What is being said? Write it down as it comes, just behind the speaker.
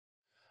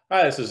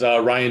Hi, this is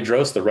Ryan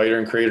Drost, the writer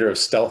and creator of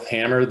Stealth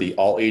Hammer, the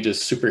all-ages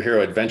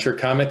superhero adventure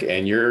comic,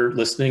 and you're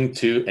listening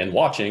to and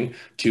watching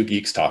Two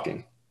Geeks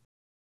Talking.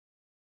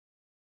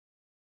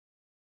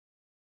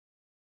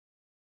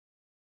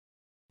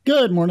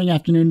 Good morning,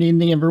 afternoon,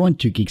 evening, everyone.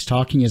 Two Geeks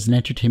Talking is an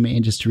entertainment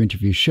industry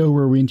interview show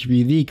where we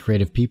interview the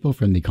creative people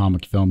from the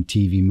comic, film,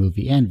 TV,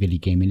 movie, and video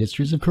game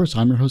industries. Of course,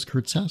 I'm your host,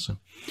 Kurt Sasso.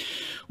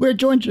 We're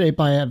joined today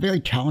by a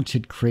very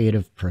talented,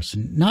 creative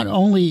person. Not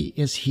only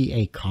is he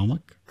a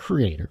comic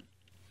creator,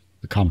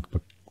 a comic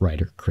book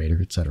writer,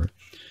 creator, etc.,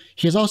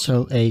 he is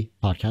also a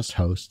podcast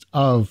host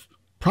of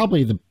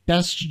probably the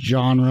best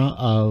genre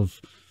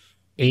of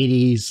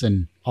 80s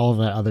and all of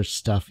that other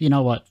stuff. You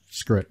know what?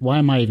 Screw it. Why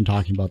am I even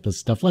talking about this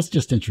stuff? Let's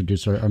just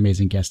introduce our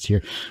amazing guest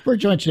here. We're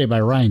joined today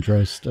by Ryan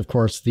Drost, of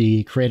course,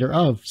 the creator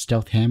of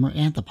Stealth Hammer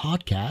and the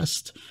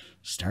podcast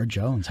Star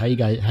Jones. How you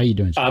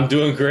doing? I'm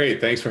doing great.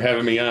 Thanks for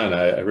having me on.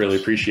 I really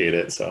appreciate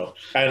it.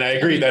 And I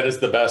agree that is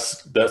the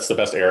best. That's the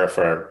best era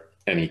for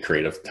any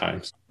creative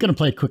times. Going to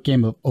play a quick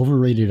game of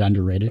overrated,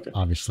 underrated. Okay.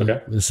 Obviously,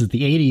 Okay. This is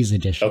the 80s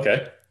edition.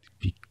 Okay.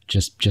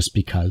 Just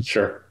because.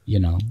 Sure. You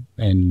know,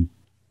 and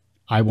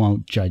I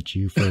won't judge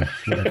you for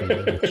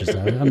whatever your wishes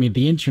are. I mean,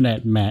 the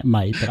internet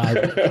might, but I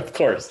Of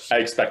course, I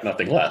expect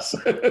nothing less.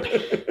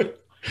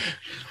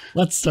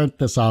 Let's start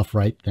this off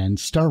right then.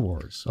 Star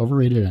Wars,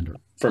 overrated,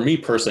 underrated. For me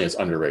personally, it's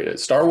underrated.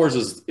 Star Wars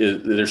is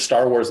there's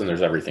Star Wars and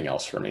there's everything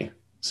else for me.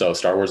 So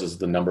Star Wars is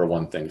the number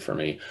one thing for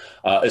me.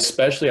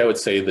 Especially, I would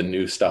say the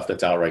new stuff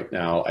that's out right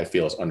now, I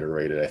feel is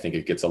underrated. I think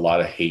it gets a lot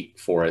of hate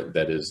for it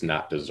that is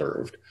not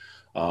deserved.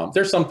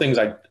 There's some things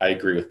I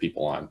agree with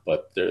people on,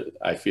 but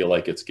I feel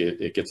like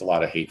it gets a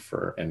lot of hate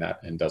for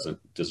and doesn't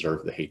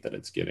deserve the hate that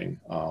it's getting.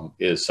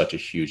 It is such a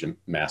huge and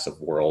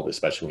massive world,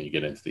 especially when you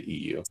get into the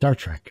EU. Star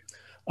Trek.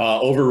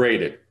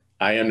 Overrated.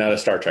 I am not a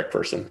Star Trek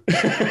person.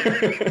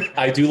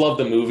 I do love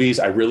the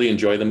movies. I really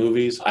enjoy the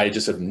movies. I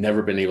just have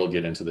never been able to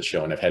get into the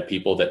show. And I've had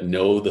people that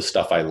know the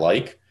stuff I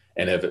like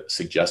and have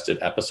suggested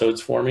episodes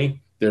for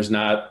me. There's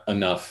not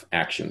enough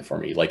action for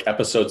me. Like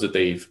episodes that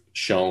they've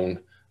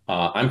shown,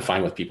 I'm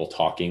fine with people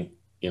talking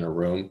in a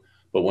room.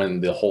 But when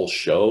the whole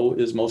show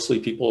is mostly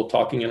people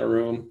talking in a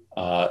room,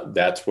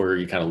 that's where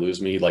you kind of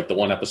lose me. Like the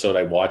one episode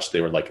I watched, they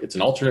were like, it's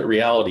an alternate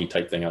reality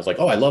type thing. I was like,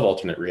 oh, I love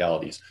alternate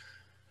realities.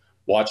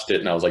 Watched it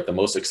and I was like, the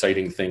most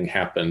exciting thing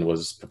happened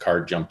was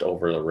Picard jumped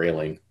over the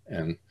railing,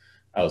 and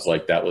I was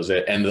like, that was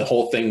it. And the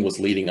whole thing was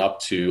leading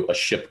up to a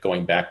ship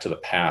going back to the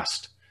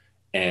past,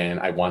 and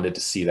I wanted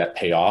to see that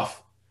pay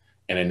off,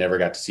 and I never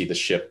got to see the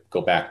ship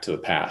go back to the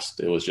past.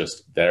 It was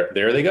just there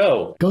they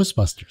go.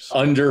 Ghostbusters.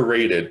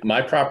 Underrated.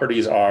 My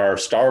properties are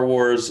Star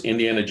Wars,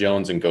 Indiana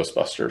Jones, and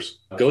Ghostbusters.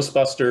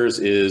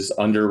 Ghostbusters is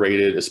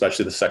underrated,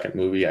 especially the second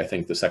movie. I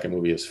think the second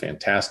movie is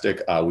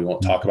fantastic. We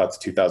won't talk about the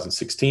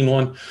 2016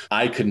 one.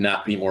 I could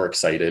not be more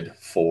excited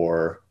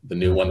for the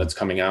new one that's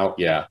coming out.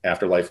 Yeah,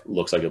 Afterlife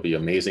looks like it'll be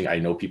amazing. I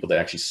know people that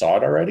actually saw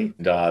it already.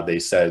 And, they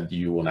said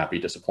you will not be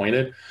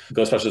disappointed.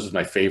 Ghostbusters is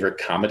my favorite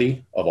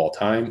comedy of all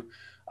time.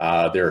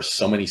 There are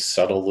so many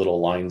subtle little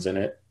lines in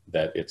it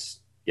that it's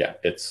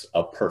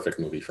a perfect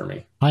movie for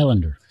me.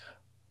 Highlander.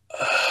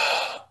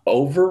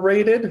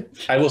 Overrated,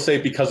 I will say,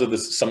 because of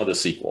some of the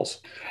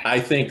sequels. I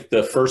think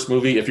the first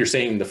movie, if you're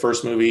saying the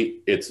first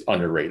movie, it's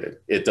underrated.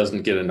 It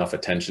doesn't get enough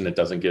attention. It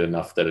doesn't get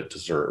enough that it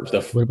deserves.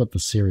 What about the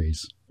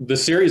series? The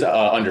series,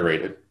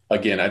 underrated.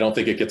 Again, I don't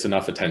think it gets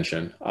enough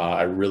attention.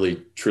 I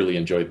really, truly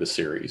enjoyed the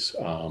series.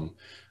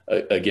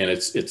 Again,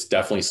 it's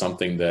definitely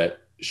something that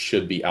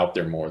should be out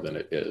there more than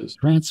it is.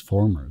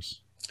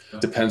 Transformers.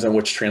 Depends on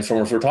which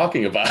Transformers we're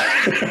talking about.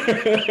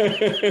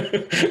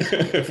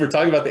 If we're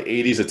talking about the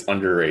 80s, it's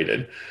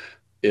underrated.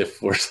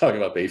 If we're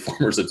talking about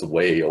Bayformers, it's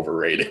way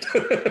overrated.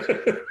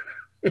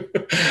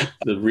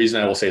 The reason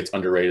I will say it's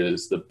underrated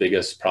is the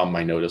biggest problem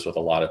I notice with a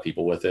lot of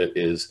people with it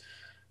is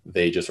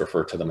they just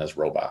refer to them as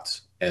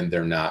robots, and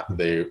they're not.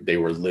 They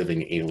were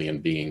living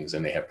alien beings,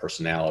 and they have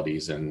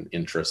personalities and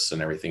interests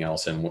and everything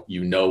else. And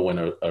you know when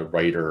a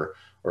writer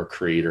or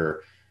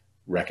creator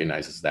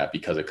recognizes that,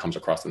 because it comes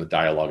across in the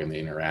dialogue and the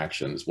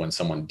interactions. When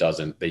someone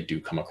doesn't, they do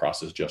come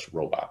across as just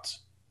robots.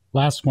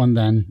 Last one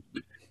then.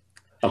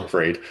 I'm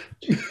afraid.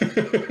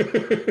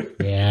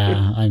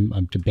 Yeah,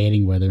 I'm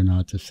debating whether or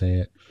not to say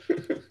it.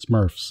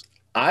 Smurfs.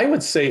 I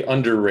would say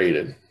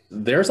underrated.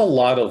 There's a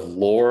lot of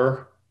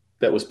lore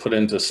that was put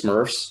into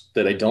Smurfs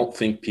that I don't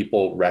think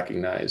people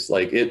recognize.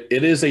 Like it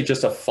is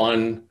just a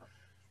fun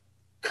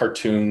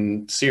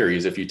cartoon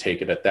series if you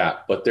take it at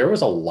that. But there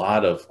was a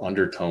lot of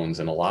undertones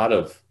and a lot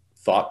of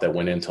thought that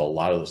went into a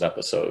lot of those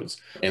episodes.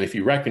 And if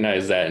you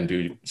recognize that and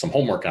do some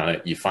homework on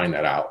it, you find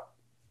that out.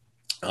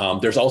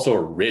 There's also a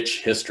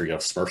rich history of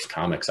Smurfs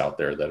comics out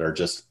there that are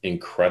just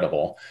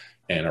incredible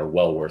and are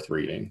well worth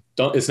reading.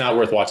 It's not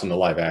worth watching the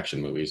live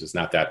action movies. It's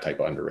not that type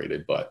of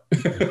underrated, but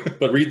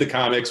but read the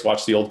comics,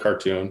 watch the old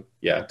cartoon.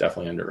 Yeah,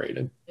 definitely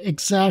underrated.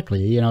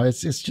 Exactly. You know,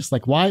 it's just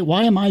like, why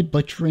am I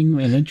butchering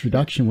an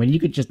introduction when you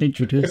could just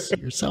introduce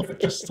yourself?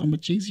 It's just so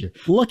much easier.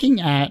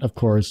 Looking at, of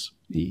course,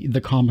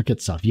 the comic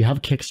itself, you have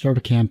a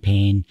Kickstarter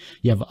campaign,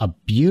 you have a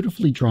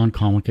beautifully drawn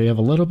comic, you have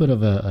a little bit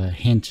of a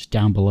hint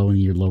down below in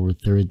your lower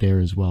third there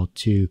as well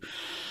too.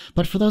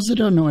 But for those that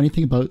don't know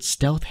anything about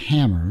Stealth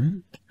Hammer,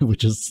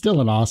 which is still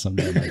an awesome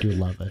name, I do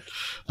love it.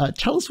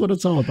 Tell us what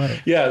it's all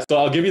about. Yeah, so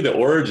I'll give you the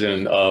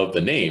origin of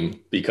the name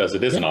because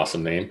it is an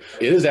awesome name.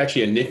 It is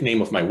actually a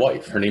nickname of my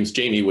wife. Her name's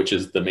Jami, which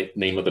is the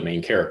name of the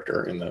main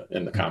character in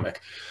the comic.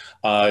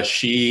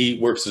 She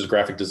works as a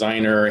graphic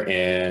designer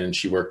and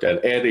she worked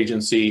at an ad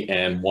agency.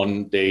 And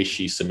one day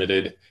she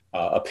submitted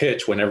a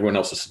pitch when everyone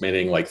else was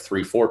submitting like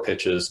 3-4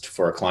 pitches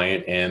for a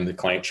client, and the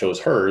client chose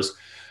hers.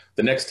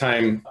 The next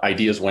time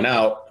ideas went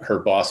out, her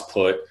boss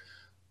put,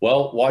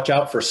 well, watch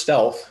out for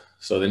stealth.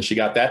 So then she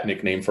got that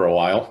nickname for a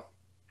while.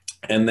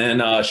 And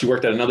then she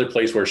worked at another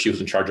place where she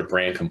was in charge of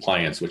brand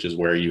compliance, which is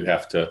where you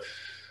have to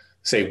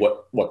say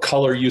what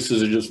color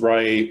usage is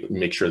right,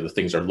 make sure the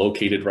things are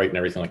located right and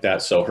everything like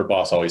that. So her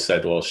boss always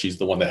said, well, she's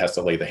the one that has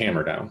to lay the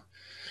hammer down.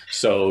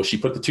 So she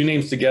put the two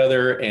names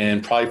together,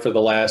 and probably for the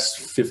last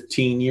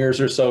 15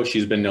 years or so,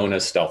 she's been known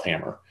as Stealth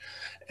Hammer.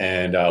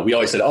 And we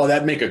always said, oh,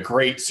 that'd make a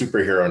great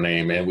superhero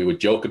name. And we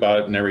would joke about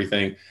it and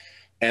everything.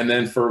 And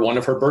then for one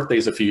of her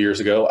birthdays a few years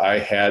ago, I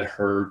had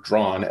her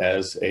drawn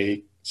as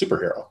a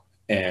superhero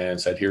and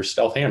said, here's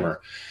Stealth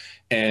Hammer,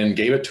 and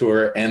gave it to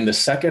her. And the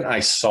second I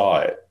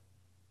saw it,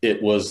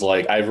 it was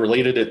like, I've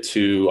related it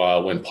to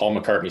when Paul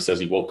McCartney says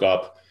he woke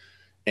up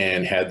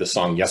and had the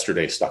song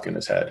Yesterday stuck in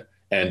his head.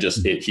 And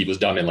just he was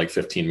done in like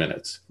 15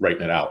 minutes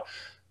writing it out.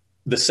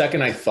 The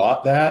second I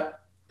thought that,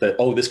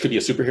 oh, this could be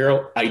a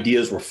superhero,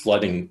 ideas were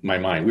flooding my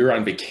mind. We were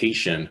on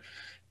vacation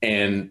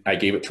and I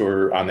gave it to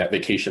her on that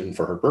vacation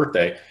for her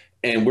birthday.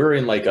 And we're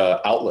in like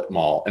a outlet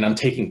mall, and I'm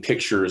taking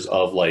pictures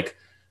of like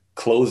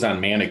clothes on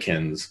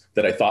mannequins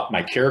that I thought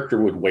my character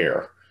would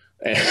wear.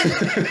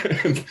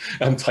 And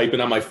I'm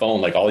typing on my phone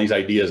like all these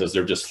ideas as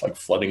they're just like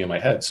flooding in my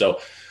head. So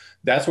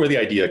that's where the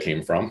idea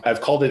came from.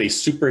 I've called it a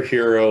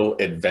superhero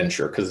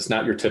adventure because it's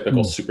not your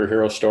typical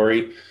superhero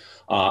story.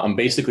 I'm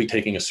basically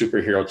taking a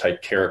superhero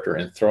type character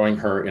and throwing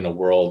her in a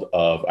world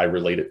of, I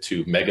relate it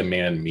to Mega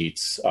Man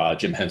meets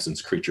Jim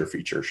Henson's Creature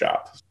Feature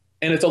Shop.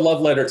 And it's a love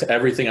letter to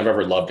everything I've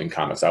ever loved in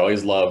comics. I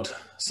always loved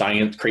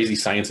science, crazy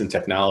science and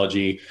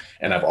technology,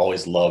 and I've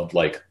always loved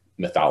like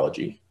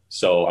mythology.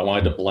 So I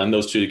wanted to blend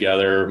those two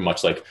together,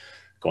 much like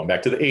going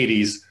back to the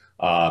 80s,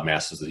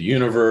 Masters of the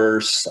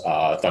Universe,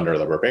 Thunder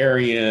the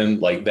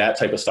Barbarian, like that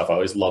type of stuff. I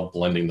always loved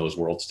blending those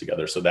worlds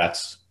together. So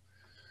that's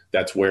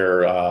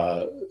where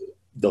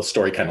the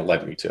story kind of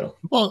led me to.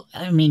 Well,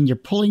 I mean, you're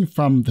pulling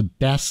from the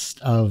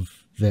best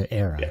of the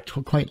era,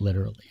 quite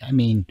literally. I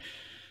mean,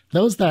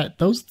 so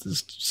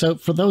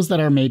for those that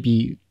are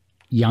maybe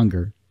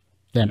younger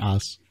than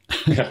us,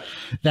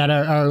 that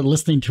are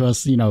listening to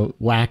us, you know,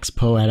 wax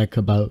poetic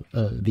about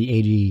the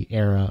 80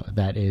 era,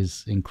 that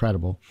is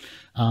incredible.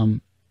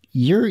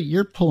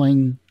 You're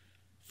pulling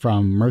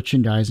from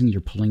merchandising,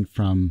 you're pulling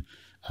from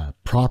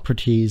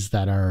properties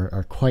that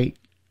are quite,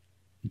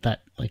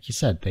 that, like you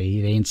said,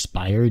 they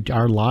inspired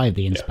our life,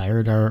 they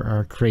inspired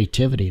our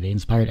creativity, they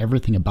inspired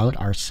everything about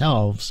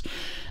ourselves,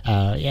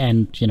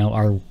 and, you know,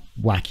 our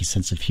wacky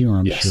sense of humor,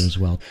 I'm sure, as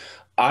well.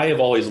 I have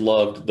always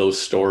loved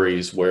those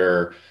stories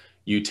where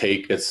you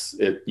take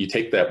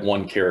that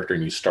one character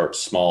and you start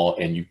small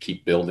and you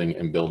keep building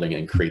and building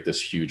and create this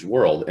huge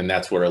world. And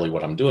that's really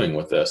what I'm doing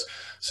with this.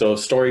 So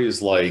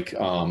stories like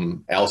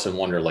Alice in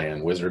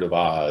Wonderland, Wizard of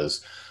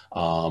Oz,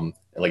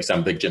 like I said,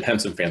 I'm a big Jim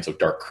Henson fan, so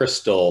Dark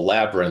Crystal,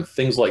 Labyrinth,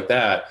 things like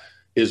that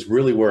is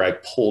really where I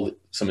pulled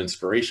some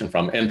inspiration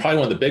from. And probably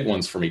one of the big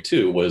ones for me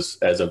too was,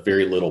 as a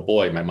very little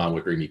boy, my mom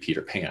would read me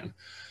Peter Pan.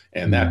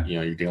 And that, you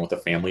know, you're dealing with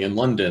a family in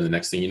London. The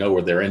next thing you know,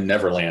 where they're in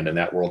Neverland, and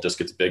that world just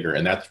gets bigger.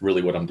 And that's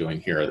really what I'm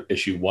doing here.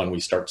 Issue 1, we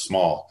start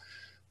small.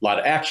 A lot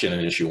of action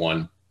in issue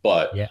 1,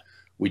 but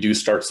we do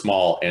start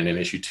small. And in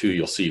issue 2,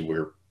 you'll see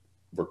we're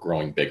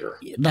growing bigger.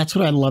 That's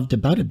what I loved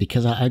about it,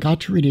 because I got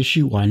to read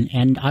issue 1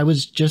 and I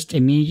was just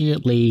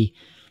immediately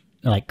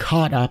like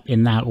caught up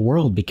in that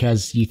world,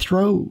 because you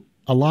throw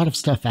a lot of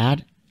stuff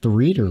at the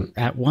reader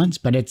at once,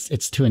 but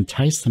it's to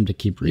entice them to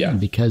keep reading,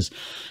 because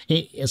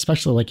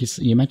especially like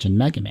you mentioned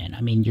Mega Man.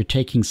 I mean, you're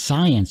taking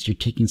science and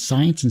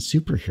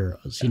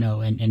superheroes, you know,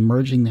 and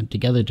merging them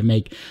together to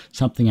make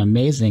something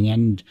amazing.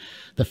 And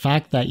the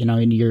fact that, you know,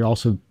 and you're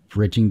also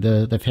bridging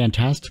the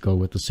fantastical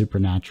with the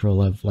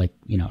supernatural of, like,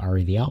 you know,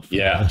 Ari the Elf.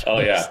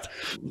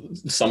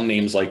 Some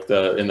names, like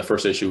in the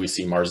first issue, we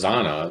see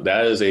Marzana.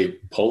 That is a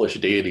Polish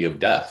deity of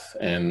death.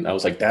 And I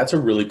was like, that's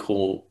a really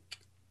cool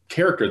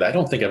character that I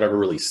don't think I've ever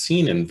really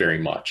seen in very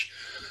much.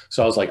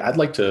 So I was like, I'd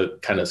like to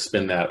kind of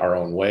spin that our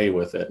own way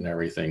with it and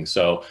everything.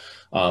 So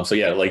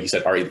yeah, like you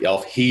said, Ari the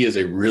Elf, he is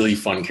a really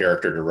fun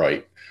character to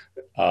write.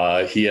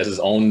 He has his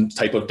own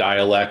type of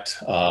dialect,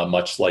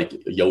 much like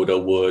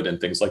Yoda would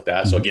and things like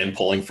that. So again,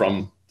 pulling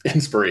from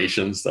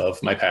inspirations of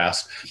my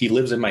past. He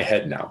lives in my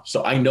head now.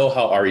 So I know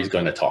how Ari's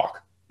going to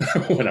talk.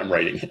 when I'm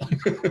writing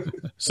him.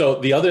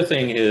 So the other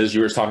thing is,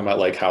 you were talking about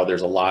like how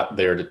there's a lot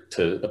there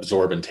to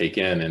absorb and take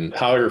in. And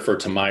how I refer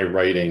to my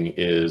writing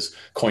is,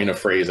 coin a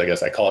phrase, I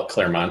guess I call it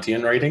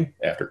Claremontian writing,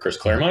 after Chris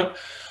Claremont,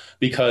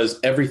 because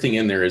everything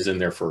in there is in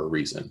there for a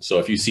reason. So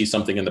if you see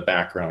something in the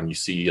background, you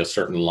see a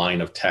certain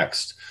line of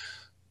text,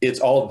 it's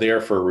all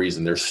there for a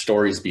reason. There's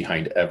stories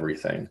behind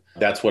everything.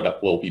 That's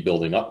what we'll be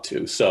building up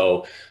to.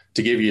 So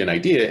to give you an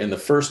idea, in the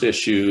first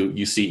issue,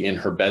 you see in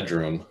her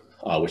bedroom,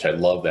 which I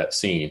love that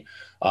scene,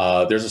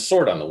 there's a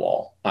sword on the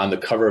wall. On the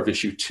cover of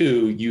issue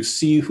 2, you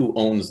see who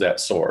owns that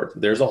sword.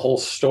 There's a whole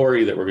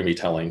story that we're going to be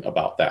telling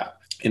about that.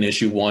 In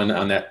issue 1,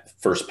 on that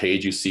first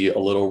page, you see a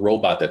little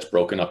robot that's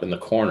broken up in the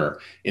corner.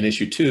 In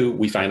issue 2,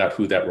 we find out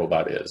who that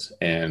robot is,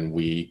 and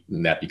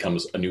that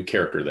becomes a new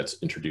character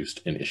that's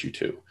introduced in issue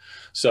 2.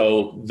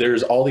 So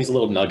there's all these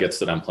little nuggets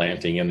that I'm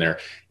planting in there,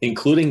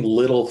 including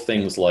little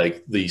things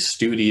like the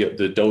studio,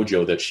 the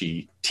dojo that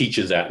she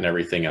teaches at and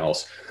everything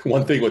else.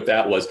 One thing with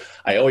that was,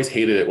 I always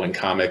hated it when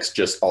comics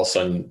just all of a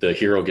sudden the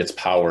hero gets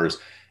powers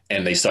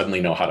and they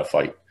suddenly know how to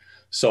fight.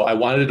 So I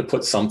wanted to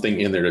put something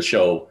in there to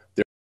show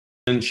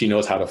she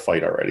knows how to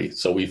fight already.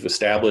 So we've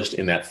established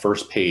in that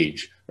first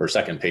page or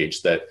second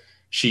page that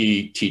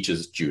she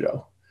teaches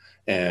judo.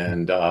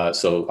 And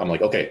so I'm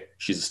like, okay,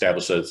 she's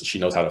established that she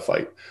knows how to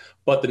fight.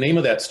 But the name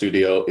of that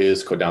studio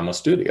is Kodama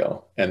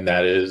Studio, and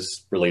that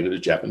is related to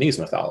Japanese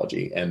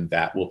mythology, and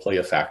that will play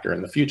a factor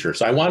in the future.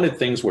 So I wanted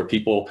things where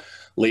people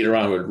later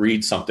on would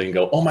read something and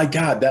go, oh my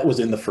God, that was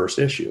in the first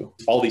issue.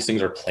 All these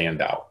things are planned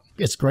out.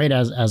 It's great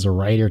as a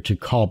writer to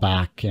call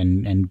back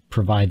and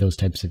provide those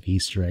types of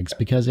Easter eggs,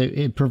 because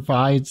it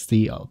provides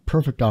the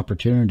perfect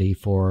opportunity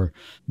for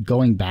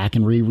going back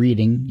and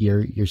rereading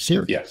your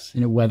series. Yes.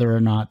 Whether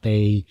or not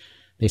they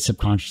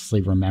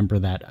subconsciously remember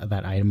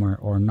that item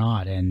or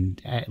not.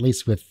 And at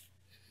least with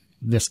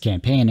this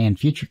campaign and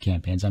future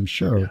campaigns, I'm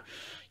sure,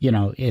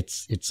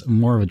 it's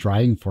more of a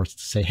driving force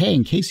to say, hey,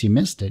 in case you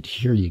missed it,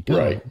 here you go.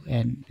 Right.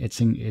 And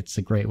it's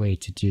a great way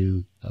to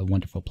do a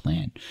wonderful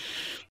plan.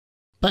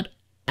 But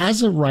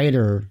as a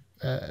writer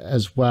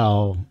as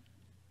well,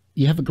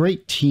 you have a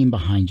great team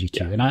behind you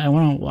too. Yeah. And I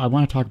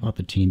want to talk about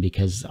the team,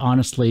 because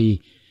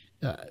honestly,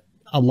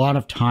 a lot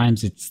of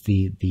times it's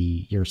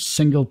you're a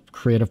single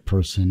creative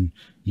person,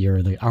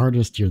 you're the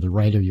artist, you're the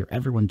writer, you're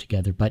everyone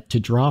together. But to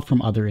draw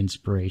from other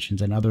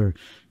inspirations and other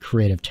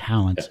creative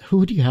talents,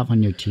 who do you have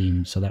on your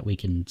team so that we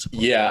can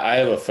support? Yeah, I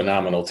have a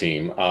phenomenal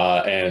team.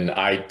 And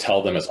I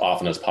tell them as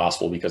often as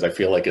possible, because I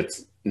feel like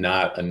it's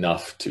not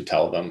enough to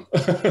tell them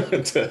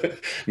to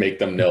make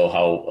them know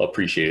how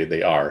appreciated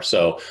they are.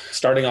 So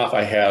starting off,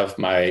 I have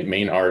my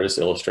main artist,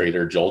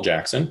 illustrator, Joel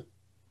Jackson.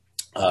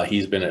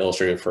 He's been an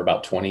illustrator for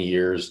about 20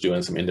 years,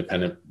 doing some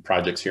independent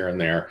projects here and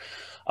there.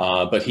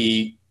 But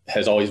he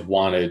has always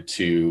wanted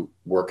to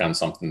work on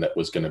something that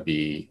was going to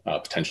be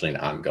potentially an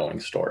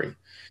ongoing story.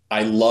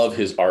 I love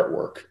his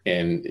artwork,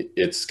 and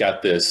it's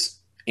got this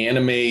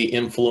anime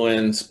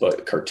influence,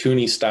 but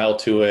cartoony style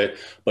to it,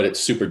 but it's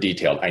super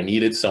detailed. I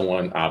needed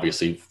someone,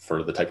 obviously,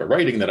 for the type of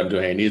writing that I'm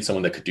doing, I needed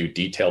someone that could do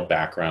detailed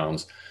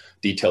backgrounds,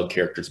 detailed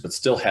characters, but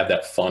still have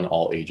that fun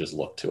all ages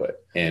look to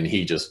it. And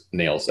he just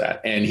nails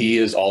that. And he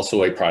is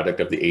also a product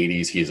of the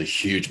 80s. He is a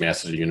huge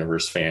Masters of the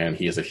Universe fan.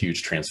 He is a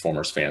huge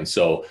Transformers fan.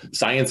 So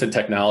science and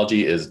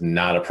technology is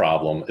not a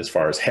problem as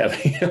far as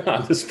having him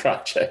on this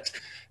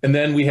project. And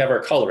then we have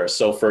our colorist.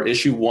 So for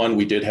issue 1,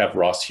 we did have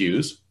Ross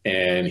Hughes,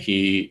 and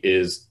he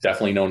is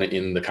definitely known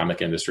in the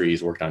comic industry.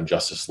 He's worked on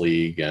Justice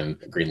League and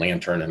Green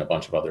Lantern and a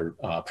bunch of other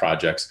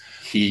projects.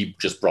 He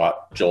just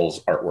brought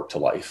Joel's artwork to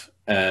life.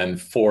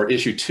 And for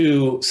issue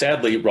 2,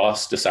 sadly,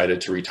 Ross decided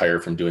to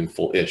retire from doing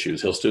full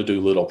issues. He'll still do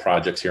little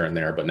projects here and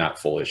there, but not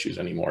full issues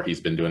anymore.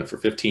 He's been doing it for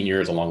 15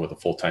 years along with a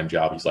full-time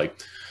job. He's like,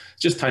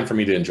 it's just time for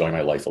me to enjoy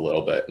my life a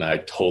little bit. And I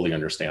totally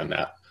understand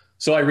that.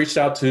 So I reached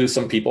out to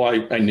some people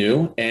I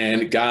knew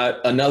and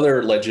got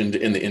another legend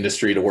in the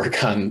industry to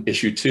work on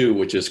issue 2,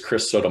 which is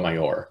Chris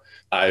Sotomayor.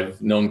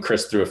 I've known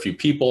Chris through a few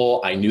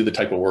people. I knew the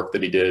type of work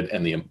that he did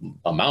and the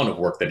amount of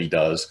work that he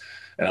does.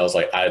 And I was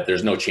like,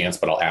 there's no chance,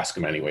 but I'll ask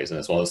him anyways. And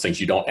it's one of those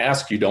things, you don't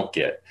ask, you don't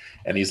get.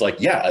 And he's like,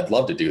 yeah, I'd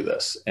love to do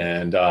this.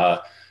 And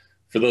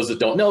for those that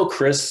don't know,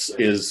 Chris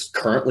is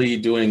currently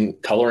doing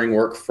coloring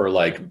work for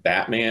like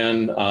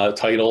Batman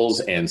titles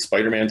and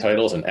Spider-Man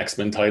titles and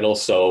X-Men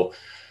titles. So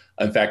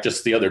in fact,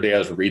 just the other day, I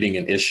was reading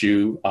an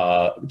issue,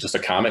 just a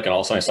comic, and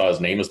all of a sudden I saw his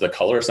name as the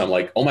colorist. I'm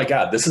like, oh my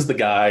God, this is the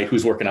guy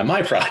who's working on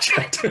my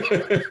project.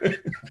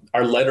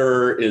 Our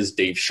letterer is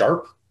Dave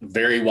Sharp,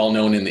 very well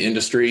known in the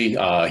industry.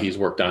 He's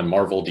worked on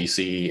Marvel,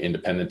 DC,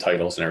 independent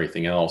titles, and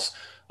everything else.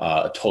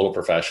 A total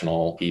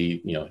professional.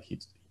 He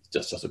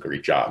just does a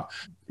great job.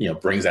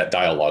 Brings that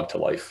dialogue to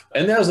life.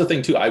 And that was the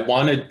thing too. I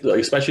wanted,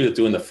 especially with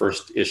doing the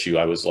first issue,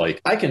 I was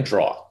like, I can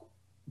draw,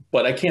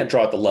 but I can't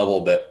draw at the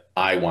level that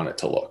I want it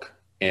to look.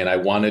 and I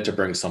wanted to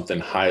bring something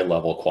high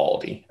level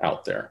quality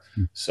out there.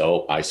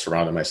 So I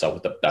surrounded myself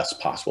with the best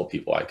possible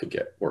people I could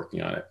get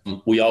working on it.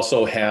 We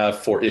also have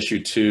for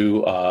issue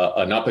 2,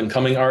 an up and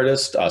coming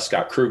artist,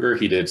 Scott Kruger.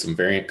 He did some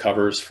variant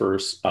covers for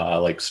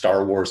like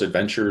Star Wars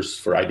Adventures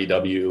for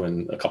IDW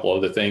and a couple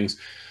other things.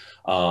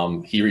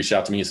 He reached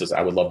out to me and says,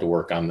 I would love to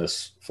work on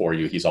this for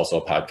you. He's also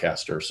a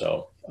podcaster.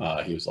 So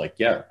he was like,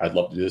 yeah, I'd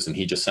love to do this. And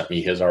he just sent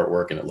me his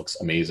artwork and it looks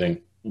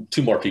amazing.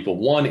 2 more people.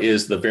 One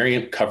is the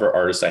variant cover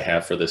artist I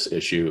have for this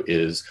issue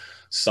is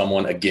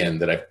someone, again,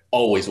 that I've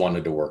always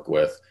wanted to work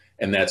with,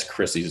 and that's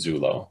Chrissy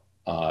Zullo.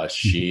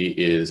 She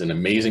is an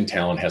amazing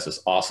talent, has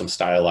this awesome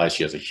stylized.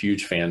 She has a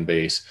huge fan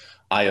base.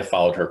 I have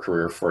followed her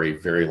career for a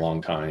very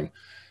long time.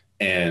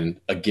 And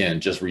again,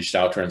 just reached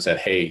out to her and said,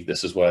 hey,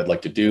 this is what I'd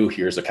like to do.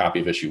 Here's a copy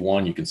of issue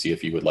 1. You can see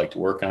if you would like to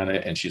work on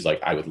it. And she's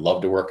like, I would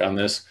love to work on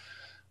this.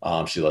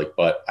 She's like,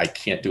 but I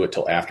can't do it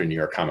till after New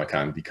York Comic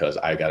Con because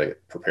I got to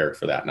get prepared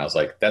for that. And I was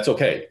like, that's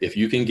okay. If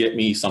you can get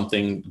me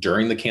something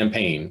during the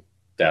campaign,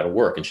 that'll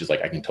work. And she's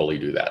like, I can totally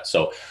do that.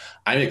 So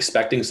I'm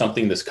expecting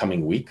something this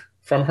coming week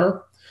from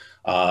her.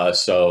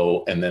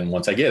 And then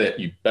once I get it,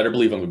 you better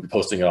believe I'm going to be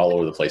posting it all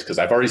over the place because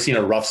I've already seen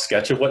a rough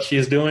sketch of what she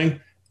is doing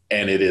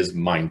and it is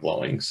mind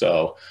blowing.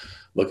 So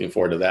looking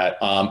forward to that.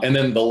 And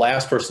then the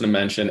last person to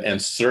mention,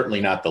 and certainly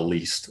not the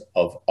least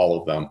of all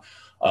of them,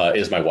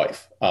 is my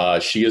wife.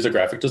 She is a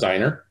graphic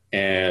designer,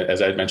 and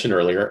as I had mentioned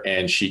earlier,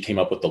 and she came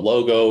up with the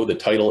logo, the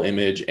title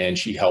image, and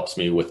she helps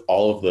me with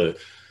all of the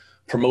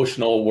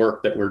promotional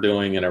work that we're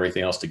doing and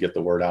everything else to get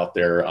the word out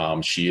there.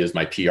 She is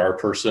my PR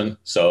person.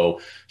 So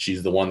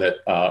she's the one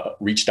that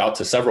reached out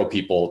to several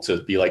people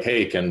to be like,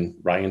 hey, can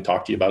Ryan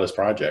talk to you about his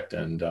project?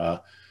 And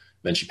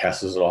then she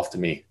passes it off to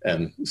me.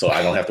 And so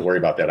I don't have to worry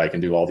about that. I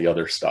can do all the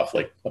other stuff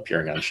like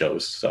appearing on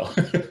shows. So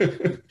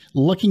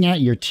looking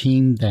at your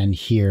team then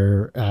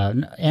here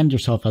and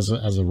yourself as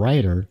a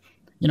writer,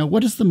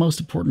 what is the most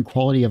important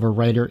quality of a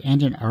writer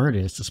and an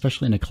artist,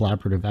 especially in a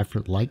collaborative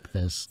effort like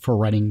this for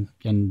writing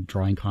and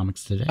drawing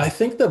comics today? I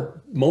think the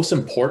most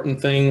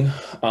important thing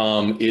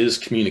is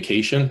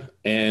communication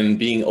and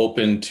being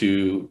open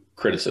to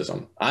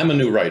criticism. I'm a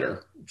new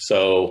writer,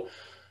 so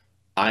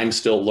I'm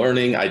still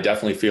learning. I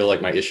definitely feel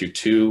like my issue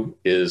 2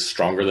 is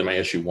stronger than my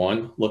issue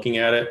 1 looking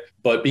at it,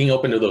 but being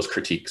open to those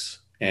critiques.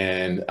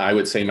 And I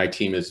would say my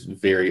team is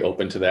very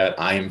open to that.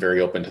 I am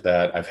very open to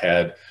that. I've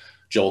had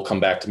Joel come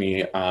back to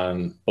me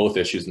on both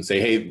issues and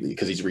say, hey,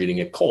 because he's reading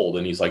it cold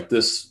and he's like,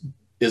 this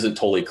isn't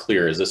totally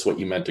clear. Is this what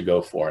you meant to go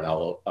for? And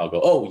I'll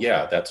go, oh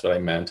yeah, that's what I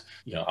meant.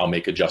 I'll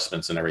make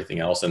adjustments and everything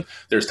else. And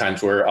there's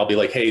times where I'll be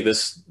like, hey,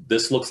 this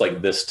looks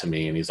like this to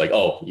me. And he's like,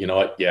 oh, you know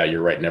what? Yeah,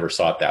 you're right. Never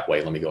saw it that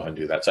way. Let me go ahead and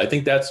do that. So I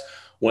think that's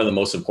one of the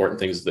most important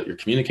things is that you're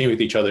communicating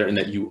with each other and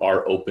that you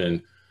are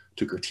open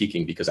to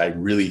critiquing, because I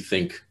really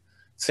think,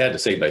 sad to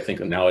say, but I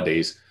think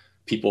nowadays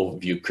people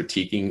view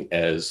critiquing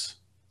as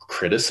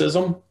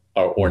criticism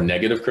or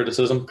negative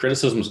criticism.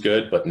 Criticism is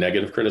good, but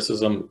negative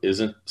criticism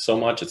isn't so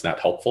much. It's not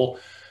helpful,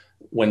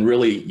 when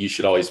really you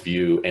should always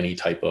view any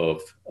type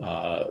of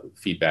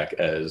feedback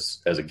as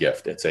a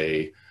gift. It's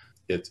a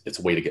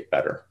way to get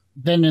better.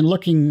 Then in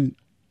looking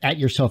at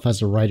yourself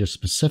as a writer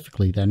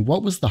specifically, then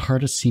what was the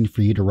hardest scene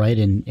for you to write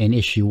in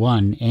issue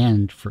 1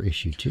 and for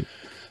issue 2?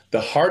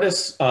 The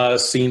hardest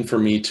scene for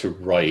me to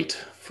write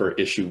for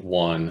issue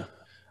 1,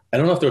 I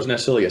don't know if there was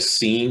necessarily a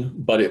scene,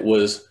 but it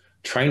was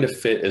trying to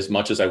fit as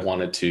much as I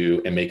wanted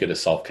to and make it a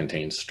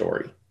self-contained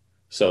story.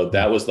 So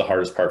that was the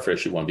hardest part for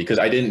issue 1, because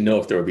I didn't know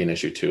if there would be an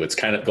issue 2. It's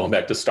kind of going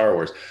back to Star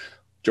Wars.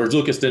 George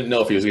Lucas didn't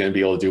know if he was going to be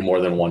able to do more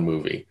than one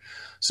movie.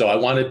 So I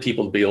wanted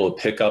people to be able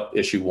to pick up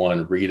issue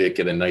 1, read it,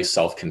 get a nice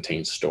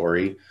self-contained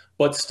story,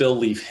 but still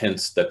leave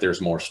hints that there's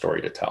more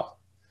story to tell.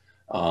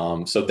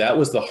 So that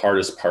was the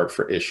hardest part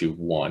for issue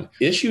 1.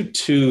 Issue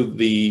 2,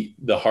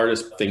 the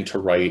hardest thing to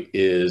write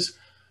is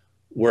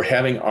we're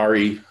having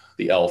Ari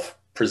the elf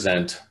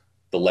present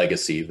the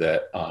legacy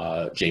that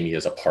Jami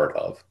is a part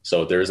of.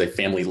 So there's a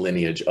family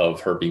lineage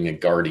of her being a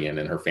guardian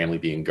and her family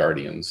being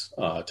guardians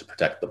to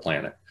protect the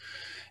planet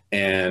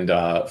and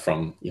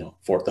from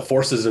for the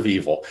forces of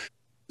evil.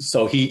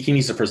 So he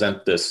needs to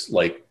present this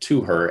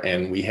to her,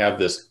 and we have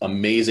this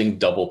amazing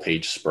double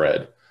page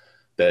spread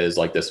that is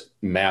like this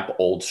map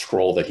old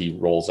scroll that he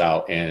rolls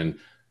out, and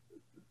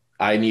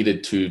I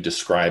needed to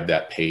describe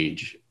that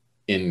page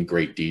in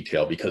great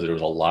detail because there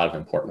was a lot of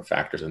important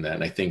factors in that.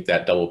 And I think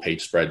that double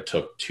page spread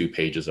took 2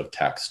 pages of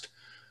text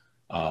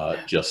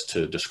just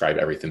to describe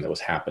everything that was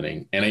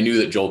happening. And I knew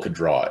that Joel could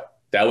draw it.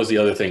 That was the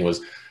other thing,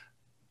 was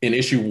in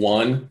issue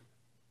 1,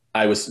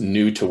 I was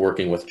new to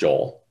working with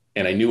Joel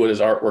and I knew what his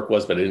artwork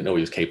was, but I didn't know what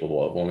he was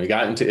capable of. When we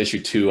got into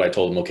issue 2, I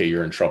told him, okay,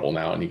 you're in trouble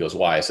now. And he goes,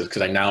 why? I said,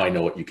 because now I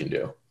know what you can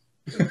do.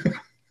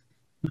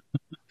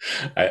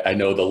 I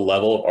know the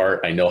level of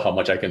art. I know how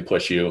much I can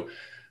push you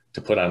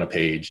to put on a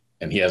page,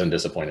 and he hasn't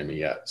disappointed me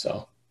yet.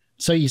 So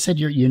you said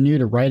you're new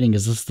to writing.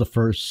 Is this the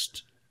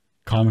first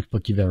comic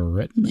book you've ever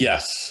written?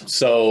 Yes.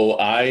 So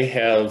I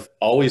have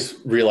always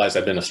realized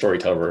I've been a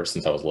storyteller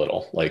since I was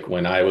little. Like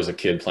when I was a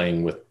kid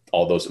playing with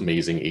all those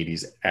amazing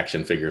 80s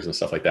action figures and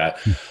stuff like that.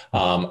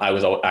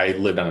 I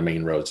lived on a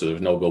main road, so there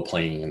was no go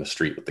playing in the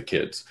street with the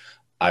kids.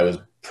 I was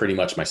pretty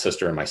much my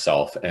sister and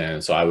myself.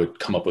 And so I would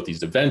come up with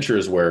these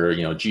adventures where,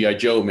 G.I.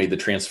 Joe made the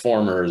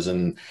Transformers,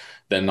 and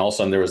then all of a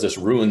sudden there was this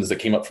ruins that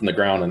came up from the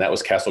ground, and that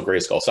was Castle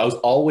Grayskull. So I was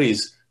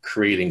always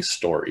creating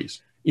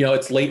stories.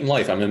 It's late in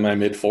life. I'm in my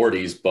mid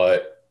 40s,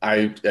 but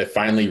I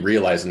finally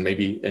realized, and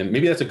maybe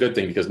that's a good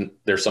thing, because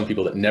there's some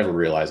people that never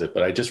realize it,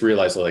 but I just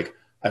realized like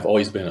I've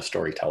always been a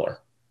storyteller.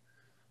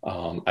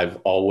 I've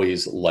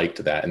always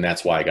liked that. And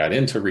that's why I got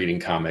into reading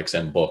comics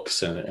and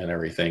books and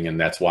everything.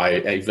 And that's why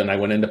I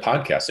went into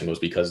podcasting, was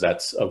because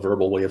that's a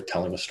verbal way of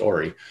telling a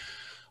story.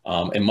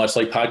 And much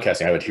like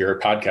podcasting, I would hear a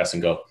podcast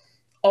and go,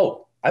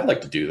 oh, I'd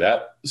like to do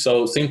that.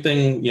 So same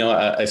thing,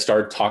 I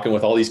started talking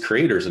with all these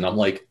creators, and I'm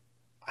like,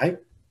 I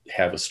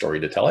have a story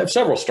to tell. I have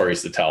several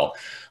stories to tell.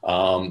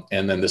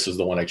 And then this is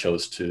the one I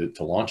chose to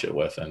launch it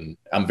with. And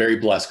I'm very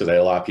blessed because I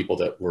had a lot of people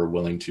that were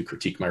willing to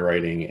critique my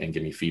writing and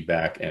give me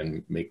feedback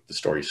and make the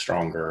story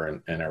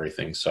stronger and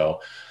everything.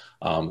 So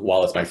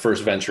while it's my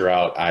first venture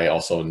out, I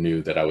also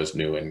knew that I was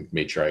new and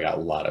made sure I got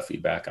a lot of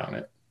feedback on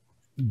it.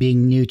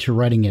 Being new to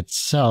writing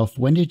itself,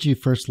 when did you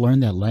first learn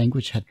that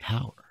language had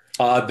power?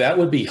 That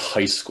would be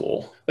high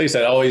school. Like I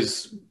said, I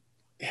always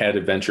had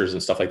adventures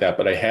and stuff like that,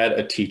 but I had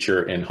a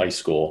teacher in high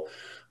school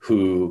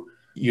who,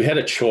 you had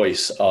a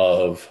choice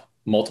of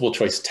multiple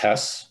choice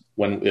tests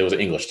when it was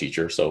an English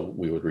teacher. So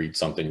we would read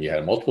something, you had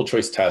a multiple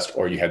choice test,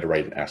 or you had to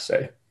write an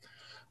essay.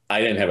 I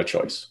didn't have a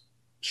choice.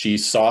 She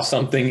saw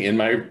something in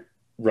my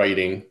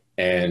writing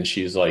and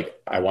she's like,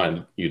 I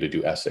want you to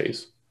do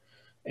essays.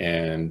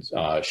 And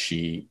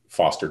she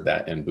fostered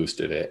that and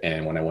boosted it.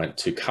 And when I went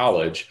to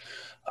college,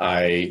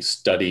 I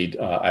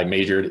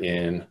majored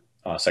in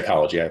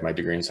psychology. I have my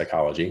degree in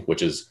psychology,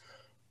 which is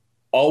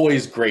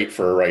always great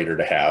for a writer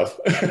to have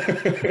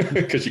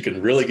because you can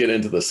really get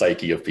into the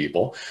psyche of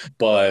people.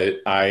 But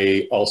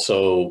I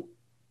also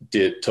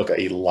took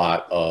a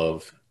lot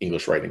of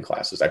English writing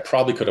classes. I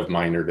probably could have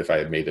minored if I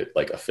had made it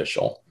like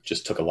official.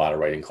 Just took a lot of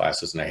writing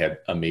classes, and I had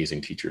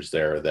amazing teachers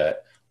there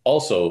that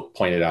also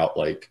pointed out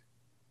like,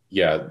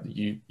 yeah,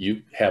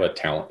 you have a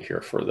talent here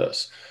for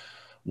this.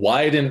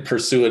 Why I didn't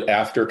pursue it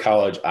after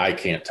college, I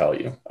can't tell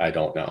you. I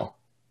don't know.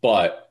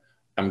 But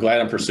I'm glad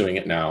I'm pursuing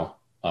it now.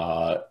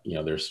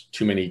 There's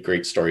too many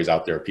great stories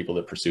out there of people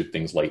that pursued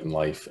things late in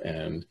life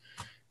and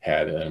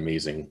had an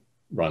amazing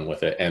run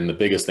with it. And the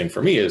biggest thing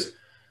for me is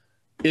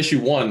issue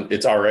 1,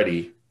 it's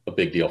already a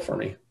big deal for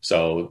me.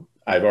 So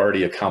I've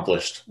already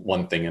accomplished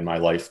one thing in my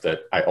life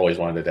that I always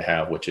wanted to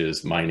have, which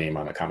is my name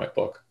on a comic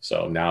book.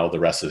 So now the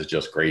rest is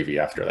just gravy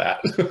after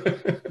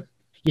that.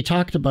 You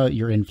talked about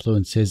your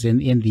influences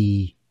in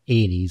the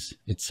 80s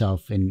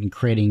itself and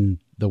creating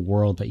the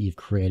world that you've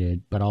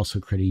created, but also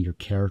creating your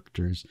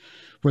characters.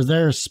 Were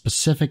there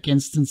specific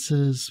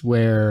instances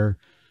where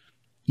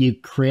you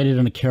created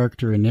a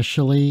character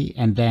initially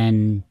and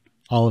then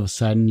all of a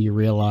sudden you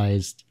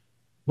realized,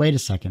 wait a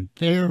second,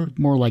 they're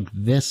more like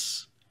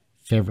this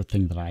favorite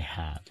thing that I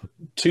have?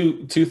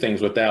 Two things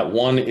with that.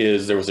 One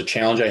is there was a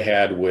challenge I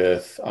had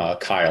with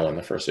Kyle in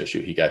the first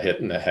issue. He got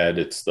hit in the head.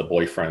 It's the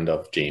boyfriend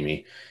of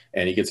Jami,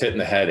 and he gets hit in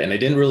the head, and I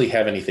didn't really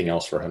have anything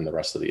else for him the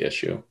rest of the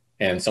issue.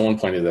 And someone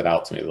pointed that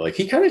out to me. They're like,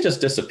 he kind of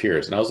just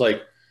disappears. And I was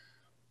like,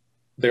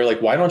 they're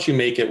like, why don't you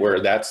make it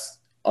where that's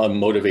a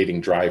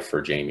motivating drive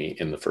for Jami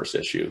in the first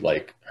issue?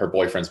 Like, her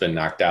boyfriend's been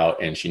knocked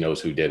out and she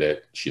knows who did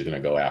it. She's going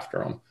to go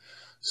after him.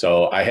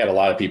 So I had a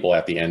lot of people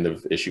at the end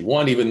of issue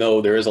 1, even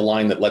though there is a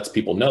line that lets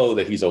people know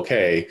that he's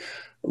okay,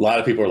 a lot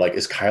of people were like,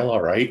 is Kyle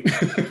all right?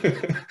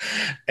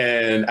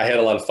 And I had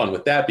a lot of fun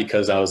with that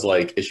because I was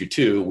like, issue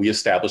 2, we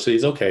established that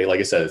he's okay. Like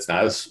I said, it's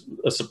not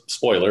a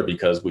spoiler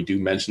because we do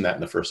mention that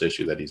in the first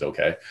issue that he's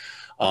okay.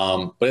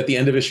 But at the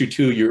end of issue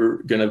 2,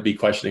 you're going to be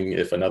questioning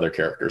if another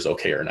character is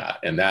okay or not.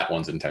 And that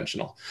one's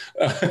intentional.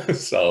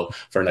 So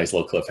for a nice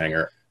little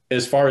cliffhanger.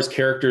 As far as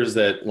characters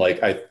that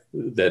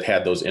that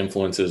had those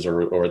influences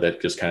or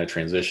that just kind of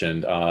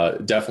transitioned,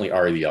 definitely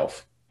Ari the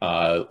Elf.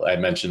 I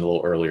mentioned a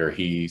little earlier,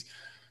 he's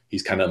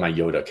kind of my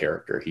Yoda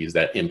character. He's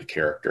that imp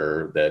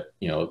character that,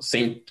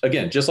 same,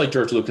 again, just like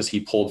George Lucas,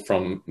 he pulled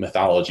from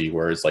mythology,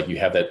 where it's like you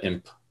have that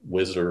imp,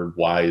 wizard,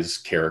 wise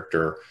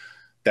character.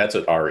 That's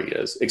what Ari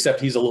is,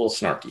 except he's a little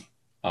snarky.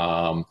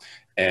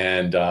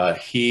 And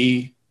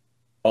he,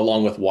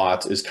 along with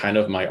Watts, is kind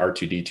of my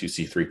R2-D2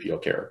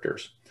 C-3PO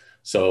characters.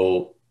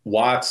 So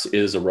Watts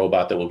is a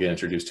robot that we'll get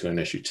introduced to in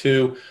issue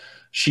 2.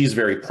 She's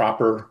very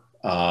proper.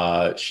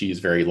 She's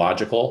very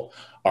logical.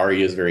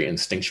 Ari is very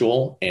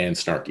instinctual and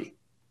snarky.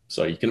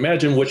 So you can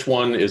imagine which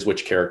one is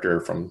which character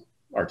from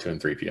R2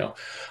 and 3PO.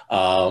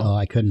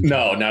 I couldn't.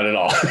 No, not at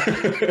all.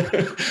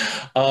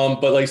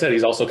 But like I said,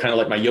 he's also kind of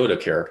like my Yoda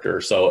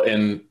character. So,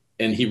 and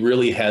he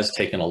really has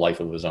taken a life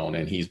of his own,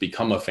 and he's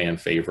become a fan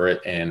favorite,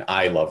 and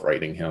I love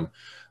writing him.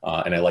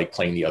 And I like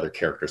playing the other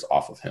characters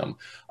off of him.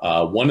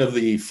 One of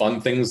the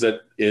fun things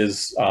that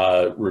is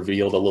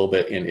revealed a little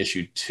bit in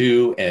issue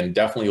 2, and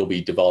definitely will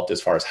be developed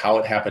as far as how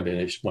it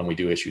happened when we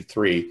do issue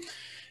 3,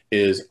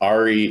 is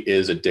Ari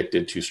is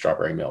addicted to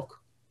strawberry milk.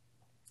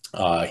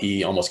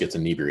 He almost gets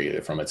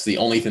inebriated from it. It's the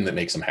only thing that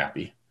makes him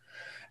happy.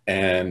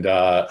 And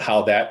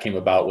how that came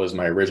about was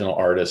my original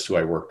artist who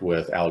I worked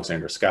with,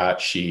 Alexandra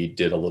Scott. She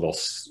did a little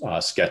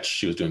sketch.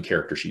 She was doing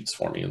character sheets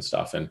for me and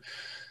stuff. And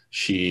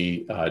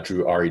she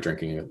drew Ari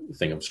drinking a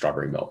thing of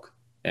strawberry milk,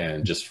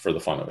 and just for the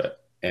fun of it.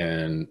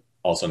 And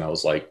also, and I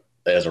was like,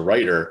 as a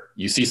writer,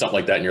 you see something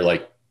like that and you're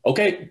like,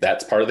 okay,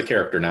 that's part of the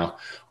character now.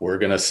 We're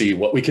going to see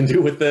what we can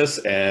do with this.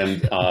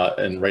 And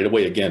right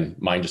away, again,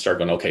 mine just started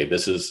going, okay,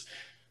 this is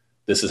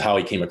how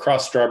he came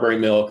across strawberry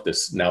milk.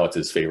 Now it's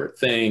his favorite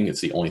thing.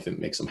 It's the only thing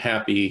that makes him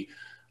happy.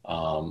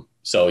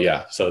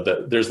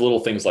 There's little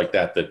things like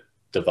that that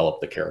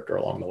develop the character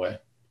along the way.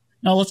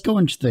 Now let's go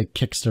into the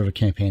Kickstarter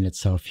campaign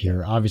itself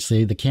here.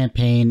 Obviously, the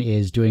campaign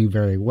is doing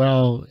very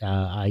well.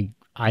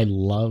 I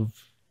love,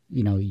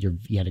 you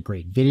had a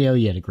great video,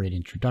 you had a great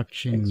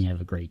introduction, Thanks. You have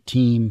a great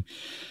team.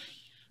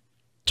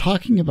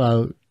 Talking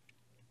about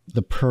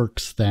the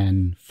perks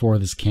then for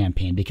this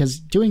campaign, because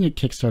doing a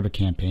Kickstarter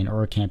campaign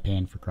or a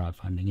campaign for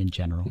crowdfunding in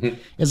general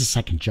is a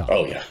second job.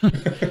 Oh yeah.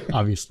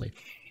 Obviously.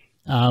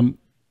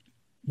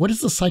 What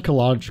is the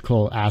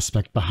psychological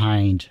aspect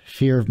behind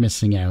fear of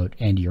missing out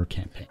and your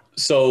campaign?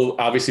 So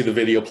obviously the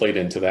video played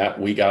into that.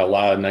 We got a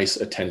lot of nice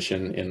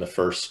attention in the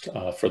first,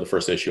 for the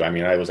first issue. I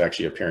mean, I was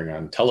actually appearing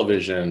on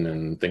television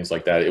and things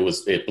like that.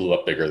 It blew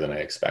up bigger than I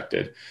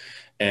expected.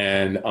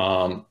 And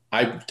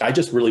I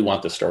just really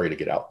want the story to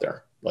get out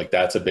there. Like,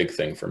 that's a big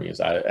thing for me,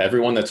 is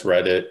everyone that's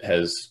read it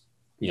has,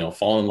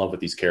 fallen in love with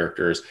these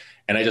characters.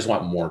 And I just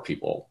want more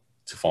people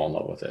to fall in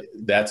love with it.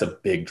 That's a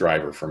big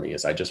driver for me,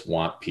 is I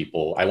want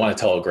to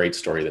tell a great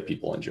story that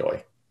people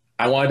enjoy.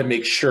 I wanted to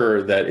make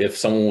sure that if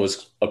someone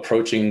was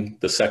approaching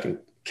the second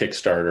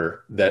Kickstarter,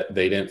 that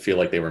they didn't feel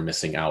like they were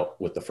missing out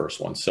with the first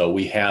one. So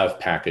we have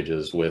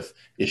packages with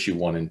issue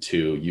 1 and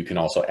 2. You can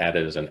also add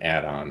it as an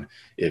add-on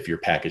if your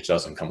package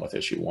doesn't come with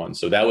issue 1.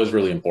 So that was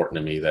really important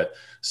to me, that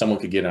someone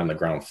could get on the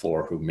ground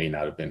floor who may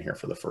not have been here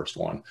for the first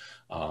one.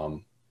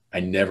 I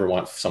never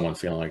want someone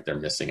feeling like they're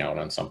missing out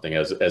on something.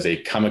 As a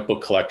comic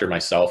book collector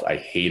myself, I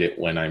hate it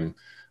when I'm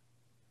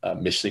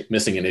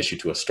missing an issue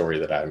to a story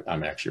that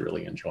I'm actually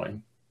really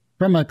enjoying.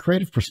 From a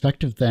creative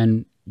perspective,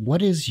 then,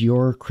 what is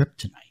your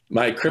kryptonite?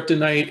 My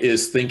kryptonite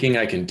is thinking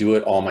I can do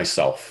it all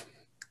myself.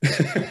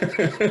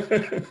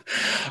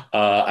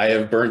 I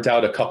have burnt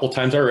out a couple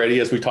times already,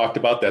 as we talked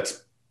about.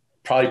 That's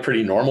probably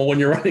pretty normal when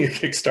you're running a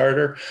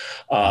Kickstarter.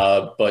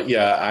 But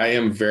yeah, I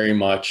am very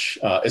much,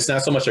 it's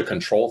not so much a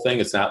control thing.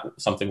 It's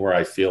not something where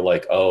I feel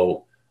like,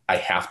 oh, I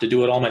have to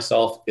do it all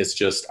myself. It's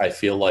just, I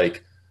feel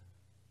like,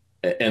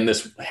 and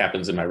this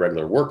happens in my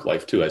regular work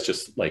life too. It's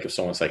just like, if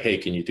someone's like, hey,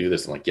 can you do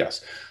this? I'm like,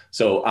 yes.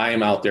 So I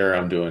am out there,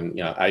 I'm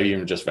doing, I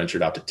even just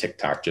ventured out to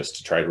TikTok just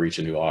to try to reach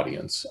a new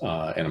audience.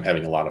 And I'm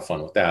having a lot of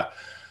fun with that.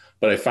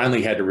 But I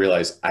finally had to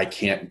realize I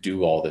can't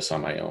do all this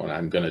on my own.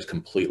 I'm going to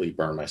completely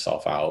burn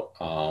myself out.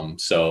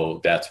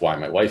 So that's why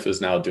my wife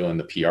is now doing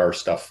the PR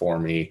stuff for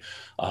me.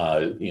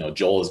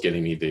 Joel is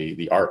getting me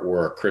the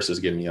artwork. Chris is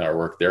getting me the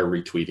artwork. They're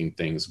retweeting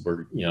things.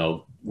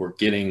 We're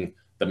getting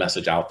the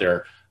message out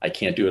there. I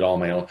can't do it all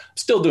on my own. I'm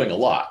still doing a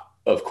lot,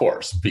 of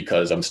course,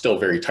 because I'm still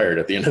very tired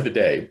at the end of the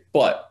day,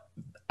 but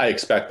I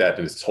expect that,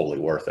 and it's totally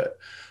worth it.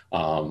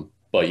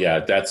 But yeah,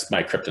 that's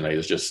my kryptonite,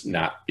 is just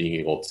not being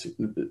able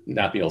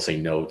to say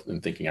no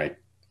and thinking I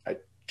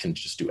can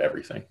just do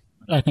everything.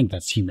 I think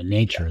that's human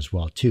nature as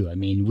well, too. I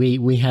mean,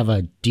 we have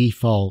a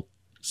default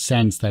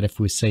sense that if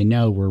we say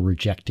no, we're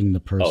rejecting the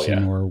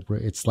person, or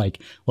it's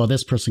like, well,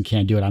 this person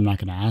can't do it, I'm not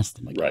going to ask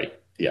them again. Right.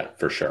 Yeah,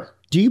 for sure.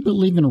 Do you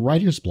believe in a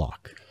writer's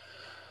block?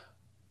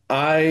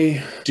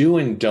 I do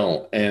and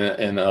don't,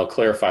 and I'll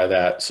clarify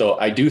that. So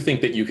I do think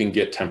that you can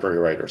get temporary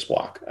writer's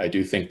block. I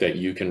do think that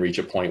you can reach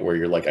a point where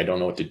you're like, I don't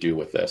know what to do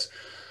with this.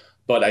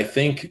 But I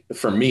think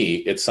for me,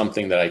 it's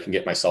something that I can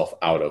get myself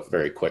out of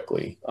very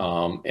quickly.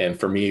 And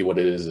for me, what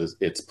it is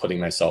it's putting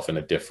myself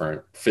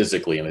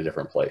physically in a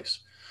different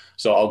place.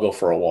 So I'll go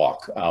for a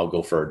walk. I'll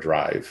go for a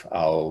drive.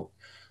 I'll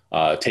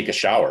take a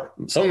shower.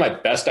 Some of my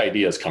best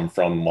ideas come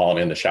from while I'm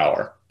in the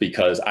shower,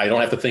 because I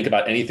don't have to think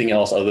about anything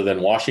else other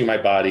than washing my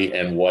body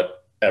and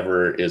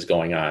whatever is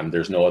going on.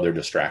 There's no other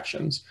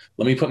distractions.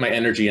 Let me put my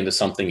energy into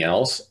something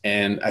else.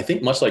 And I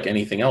think much like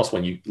anything else,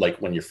 when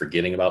you're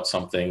forgetting about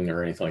something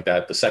or anything like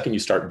that, the second you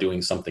start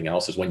doing something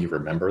else is when you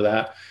remember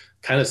that.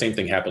 Kind of the same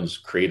thing happens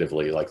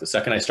creatively. Like the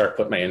second I start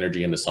putting my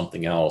energy into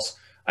something else,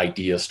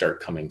 ideas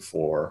start coming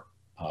for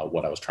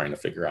what I was trying to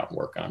figure out and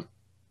work on.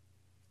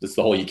 It's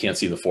the whole, you can't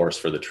see the forest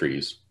for the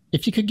trees.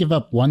 If you could give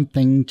up one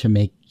thing to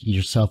make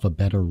yourself a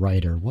better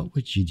writer, what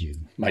would you do?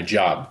 My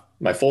job,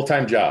 my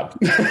full-time job.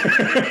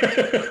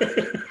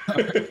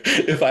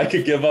 If I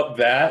could give up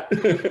that,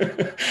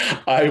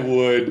 I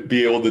would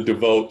be able to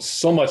devote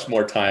so much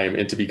more time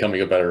into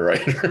becoming a better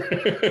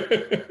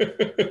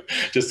writer.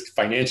 Just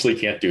financially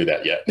can't do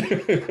that yet.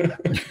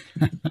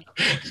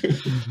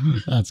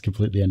 That's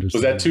completely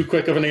understandable. Was that too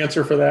quick of an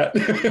answer for that?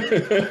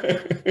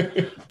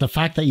 The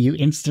fact that you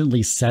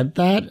instantly said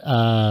that,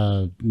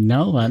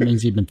 no, that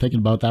means you've been thinking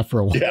about that for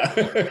a while.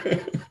 Yeah.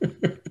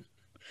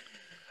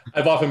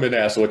 I've often been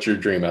asked, what's your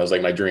dream? I was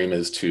like, my dream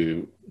is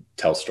to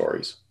tell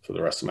stories for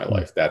the rest of my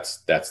life. That's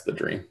the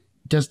dream.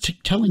 Does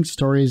telling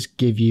stories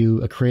give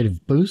you a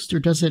creative boost, or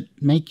does it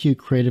make you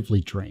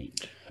creatively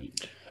drained?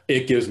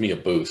 It gives me a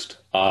boost,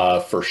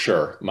 for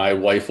sure. My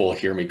wife will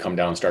hear me come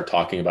down and start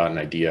talking about an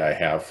idea I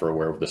have for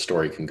where the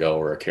story can go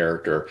or a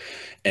character.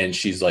 And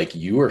she's like,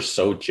 you are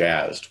so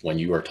jazzed when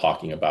you are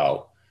talking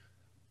about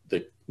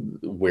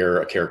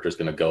where a character is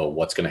going to go,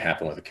 what's going to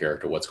happen with a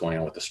character, what's going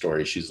on with the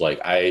story. She's like,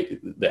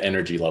 the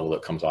energy level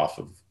that comes off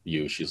of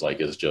you, she's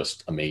like, is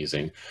just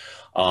amazing.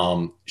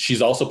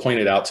 She's also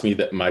pointed out to me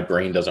that my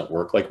brain doesn't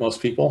work like most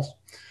people.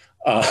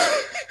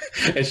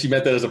 And she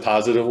meant that as a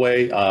positive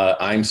way.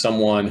 I'm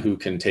someone who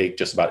can take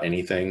just about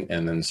anything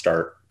and then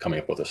start coming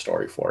up with a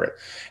story for it.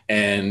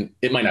 And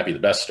it might not be the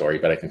best story,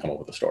 but I can come up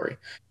with a story.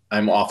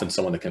 I'm often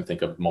someone that can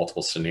think of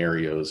multiple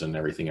scenarios and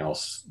everything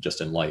else just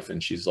in life.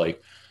 And she's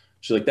like,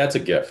 that's a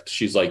gift.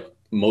 She's like,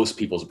 most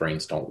people's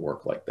brains don't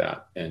work like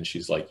that. And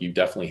she's like, you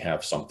definitely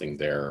have something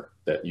there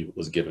that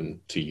was given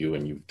to you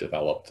and you've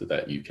developed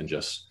that you can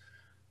just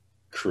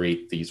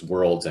create these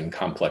worlds and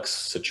complex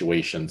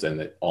situations, and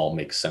it all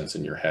makes sense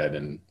in your head,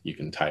 and you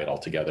can tie it all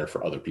together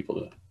for other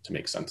people to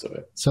make sense of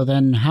it. So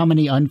then how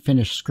many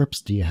unfinished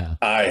scripts do you have?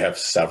 I have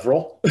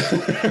several.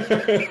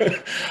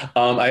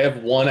 I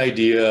have one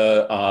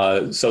idea.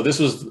 So this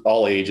was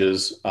all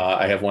ages.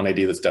 I have one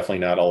idea that's definitely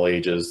not all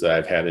ages that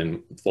I've had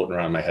floating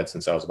around my head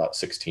since I was about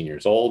 16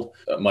 years old.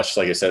 Much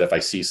like I said, if I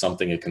see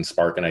something, it can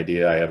spark an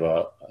idea. I have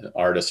an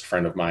artist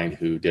friend of mine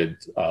who did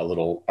a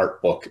little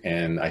art book,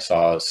 and I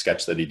saw a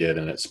sketch that he did,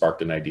 and it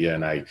sparked an idea.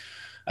 And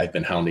I've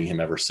been hounding him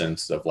ever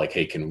since of like,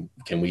 hey, can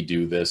we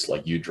do this?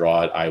 Like, you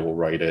draw it, I will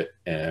write it,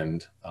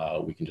 and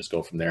we can just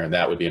go from there. And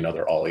that would be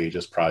another all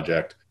ages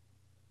project.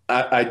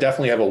 I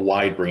definitely have a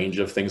wide range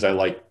of things I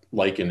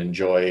like and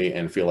enjoy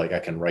and feel like I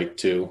can write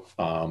to.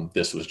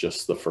 This was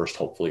just the first,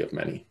 hopefully, of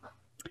many.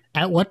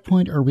 At what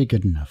point are we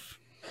good enough?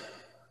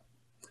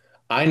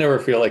 I never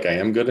feel like I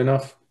am good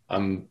enough.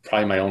 I'm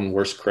probably my own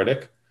worst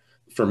critic.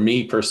 For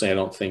me personally, I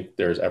don't think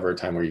there's ever a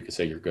time where you could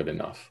say you're good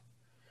enough.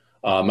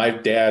 My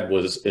dad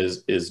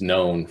is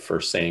known for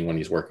saying when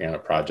he's working on a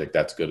project,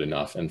 that's good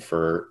enough. And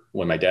for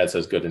when my dad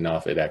says good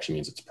enough, it actually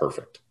means it's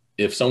perfect.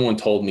 If someone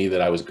told me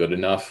that I was good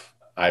enough,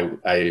 I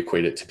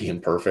equate it to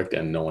being perfect,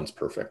 and no one's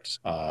perfect.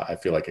 I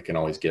feel like I can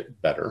always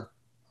get better.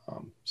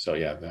 So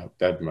yeah,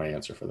 that'd be my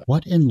answer for that.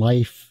 What in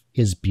life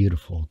is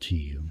beautiful to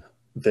you?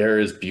 There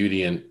is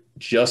beauty in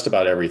just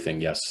about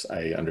everything. Yes,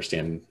 I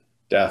understand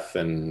death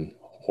and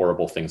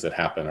horrible things that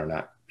happen are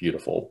not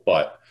beautiful,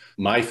 but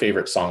my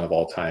favorite song of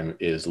all time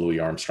is Louis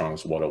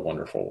Armstrong's What a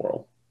Wonderful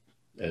World.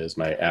 It is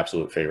my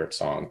absolute favorite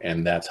song.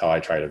 And that's how I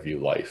try to view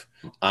life.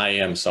 I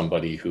am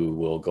somebody who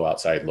will go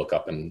outside, look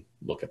up and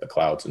look at the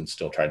clouds and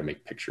still try to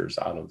make pictures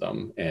out of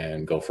them,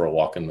 and go for a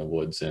walk in the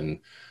woods and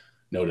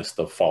notice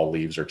the fall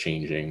leaves are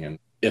changing. And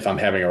if I'm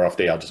having a rough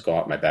day, I'll just go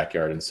out in my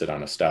backyard and sit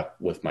on a step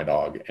with my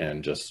dog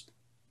and just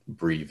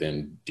breathe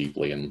in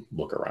deeply and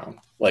look around.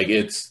 Like,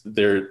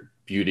 their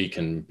beauty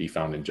can be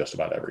found in just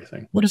about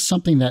everything. What is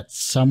something that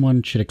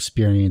someone should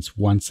experience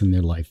once in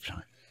their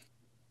lifetime?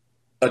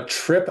 A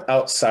trip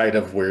outside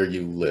of where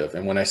you live.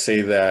 And when I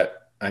say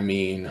that, I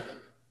mean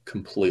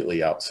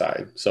completely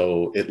outside.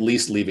 So at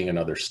least leaving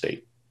another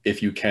state,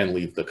 if you can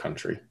leave the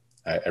country.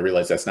 I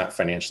realize that's not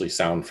financially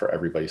sound for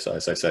everybody. So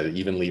as I said,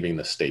 even leaving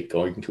the state,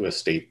 going to a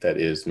state that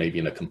is maybe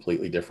in a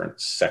completely different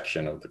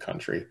section of the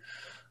country.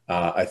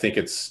 I think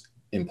it's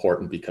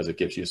important because it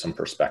gives you some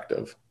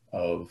perspective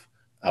of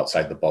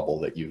outside the bubble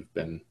that you've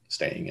been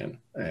staying in.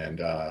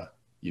 And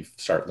you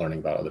start learning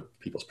about other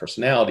people's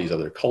personalities,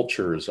 other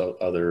cultures,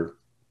 other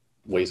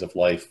ways of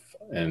life.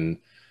 And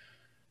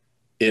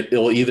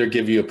it'll either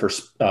give you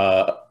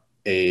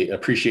a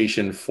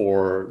appreciation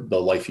for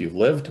the life you've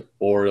lived,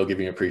 or it'll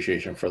give you an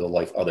appreciation for the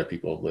life other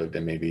people have lived,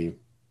 and maybe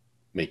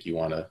make you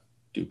want to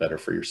do better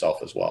for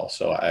yourself as well.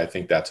 So I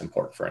think that's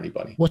important for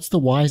anybody. What's the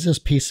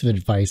wisest piece of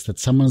advice that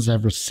someone's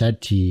ever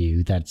said to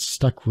you that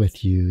stuck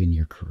with you in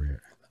your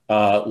career?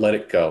 Let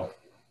it go.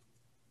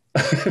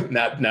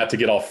 Not to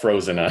get all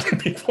frozen on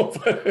people,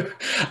 but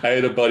I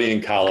had a buddy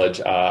in college.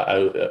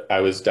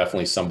 I was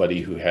definitely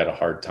somebody who had a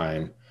hard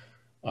time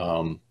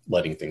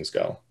letting things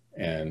go.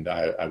 And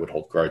I would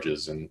hold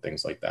grudges and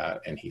things like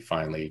that. And he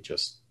finally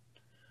just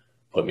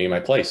put me in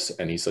my place.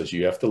 And he says,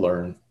 you have to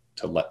learn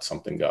to let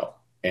something go.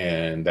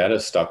 And that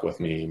has stuck with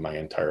me my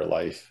entire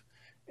life.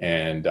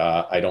 And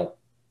I don't,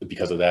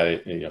 because of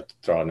that, to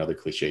throw out another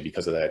cliche,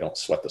 because of that, I don't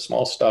sweat the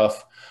small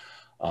stuff.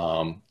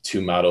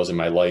 Two mottos in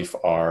my life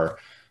are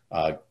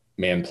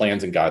man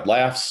plans and God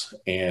laughs.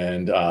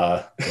 And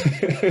I'm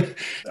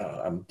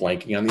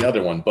blanking on the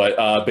other one,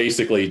 but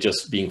basically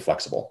just being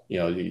flexible.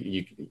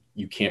 You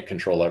can't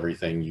control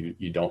everything.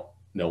 You don't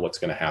know what's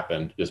going to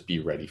happen. Just be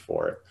ready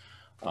for it.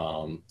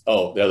 The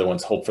other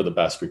one's hope for the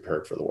best,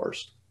 prepared for the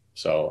worst.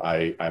 So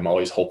I'm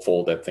always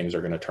hopeful that things are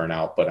going to turn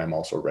out, but I'm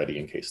also ready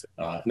in case.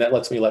 And that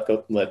lets me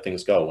let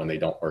things go when they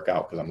don't work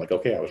out, because I'm like,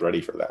 okay, I was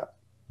ready for that.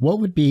 What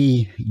would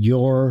be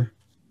your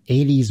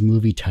 80s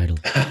movie title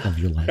of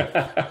your life?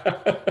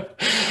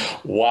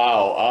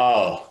 Wow.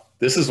 Oh,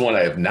 This is one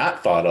I have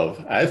not thought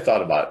of. I've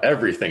thought about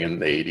everything in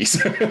the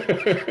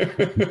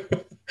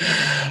 80s.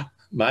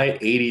 My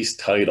 80s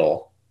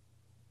title,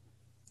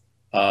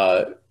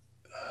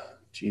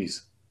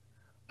 geez,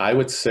 I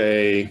would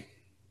say,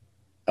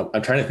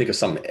 I'm trying to think of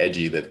something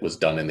edgy that was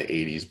done in the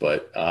 80s,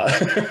 but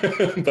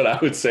but I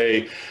would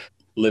say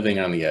Living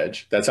on the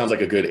Edge. That sounds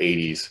like a good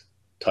 80s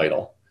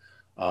title.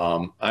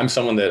 I'm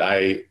someone that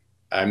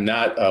I'm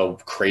not a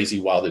crazy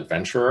wild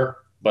adventurer,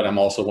 but I'm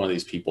also one of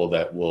these people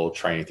that will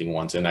try anything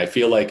once. And I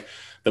feel like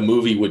the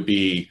movie would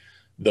be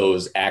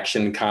those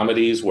action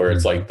comedies where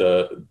it's like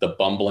the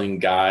bumbling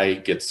guy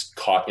gets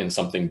caught in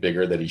something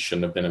bigger that he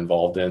shouldn't have been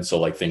involved in. So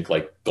like think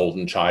like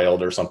Golden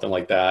Child or something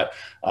like that.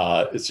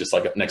 It's just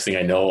like next thing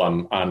I know,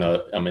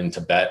 I'm in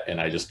Tibet and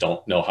I just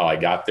don't know how I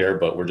got there,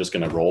 but we're just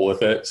going to roll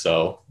with it.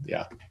 So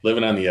yeah,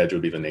 Living on the Edge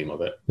would be the name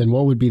of it. Then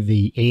what would be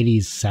the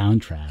 80s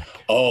soundtrack?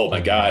 Oh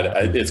my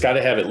God. It's got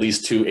to have at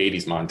least 2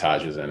 80s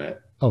montages in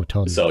it. Oh,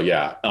 totally. So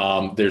yeah,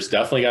 there's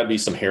definitely got to be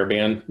some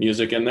hairband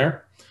music in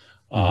there.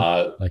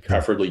 Like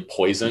preferably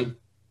Poison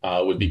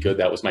would be good.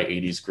 That was my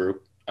 80s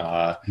group.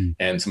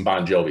 And some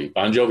Bon Jovi.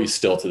 Bon Jovi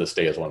still to this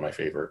day is one of my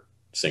favorite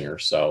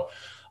singers. So,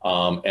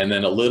 and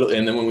then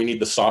when we need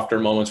the softer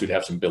moments, we'd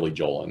have some Billy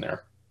Joel in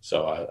there.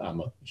 So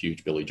I'm a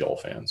huge Billy Joel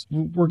fan.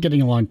 We're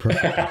getting along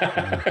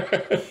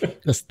perfectly.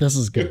 This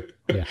is good.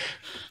 Yeah.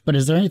 But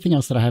is there anything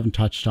else that I haven't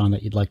touched on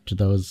that you'd like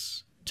to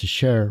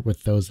share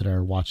with those that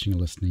are watching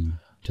and listening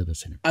to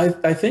this interview?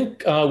 I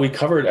think we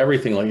covered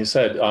everything. Like you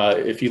said,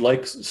 if you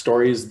like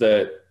stories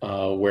that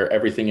where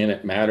everything in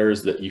it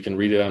matters, that you can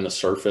read it on the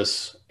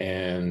surface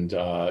and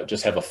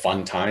just have a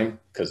fun time,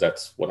 because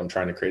that's what I'm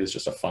trying to create, is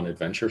just a fun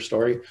adventure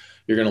story.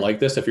 You're going to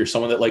like this. If you're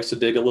someone that likes to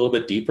dig a little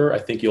bit deeper, I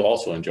think you'll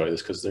also enjoy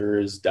this, because there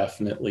is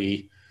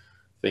definitely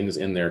things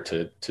in there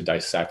to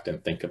dissect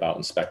and think about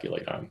and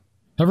speculate on.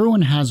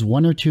 Everyone has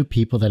one or two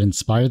people that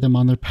inspire them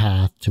on their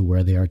path to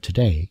where they are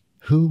today.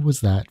 Who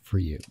was that for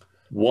you?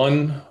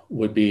 One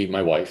would be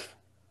my wife.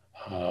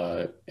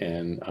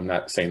 And I'm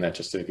not saying that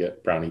just to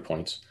get brownie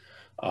points.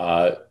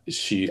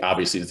 She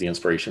obviously is the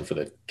inspiration for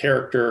the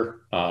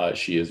character.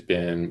 She has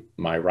been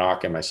my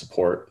rock and my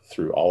support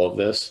through all of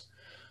this.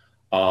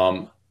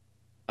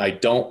 I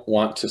don't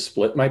want to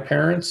split my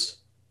parents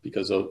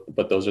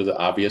but those are the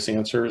obvious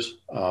answers.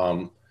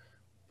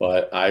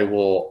 But I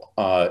will,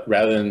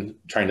 rather than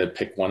trying to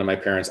pick one of my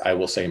parents, I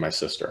will say my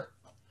sister.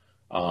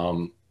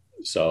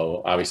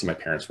 So obviously my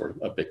parents were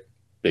a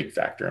big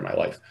factor in my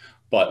life,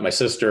 but my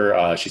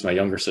sister, she's my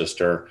younger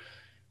sister.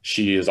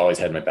 She has always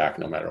had my back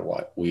no matter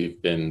what. We've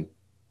been,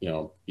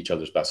 each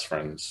other's best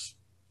friends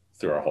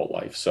through our whole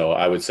life. So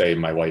I would say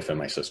my wife and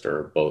my sister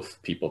are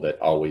both people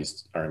that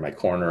always are in my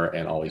corner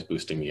and always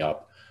boosting me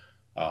up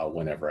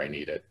whenever I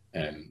need it.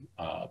 And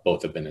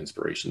both have been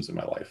inspirations in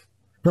my life.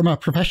 From a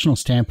professional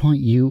standpoint,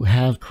 you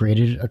have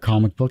created a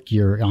comic book.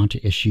 You're on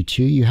to issue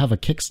 2. You have a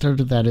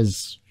Kickstarter that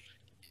is,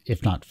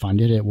 if not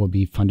funded, it will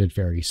be funded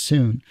very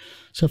soon.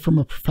 So from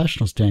a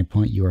professional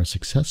standpoint, you are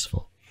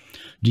successful.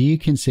 Do you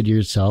consider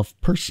yourself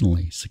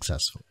personally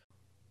successful?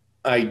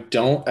 I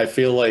don't. I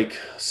feel like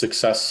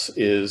success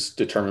is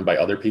determined by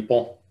other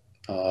people.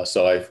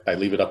 So I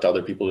leave it up to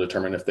other people to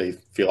determine if they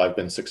feel I've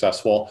been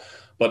successful.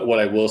 But what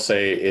I will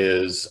say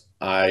is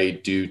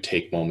I do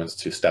take moments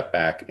to step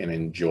back and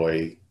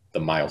enjoy the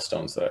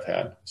milestones that I've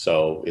had.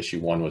 So issue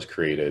 1 was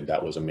created.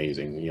 That was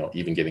amazing.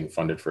 Even getting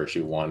funded for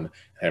issue 1,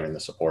 having the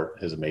support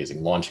is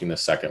amazing. Launching the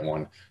second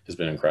one has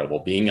been incredible.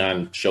 Being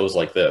on shows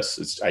like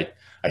this, I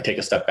take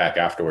a step back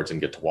afterwards and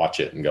get to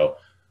watch it and go,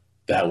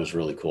 that was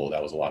really cool.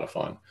 That was a lot of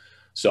fun.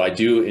 So I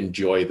do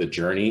enjoy the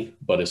journey,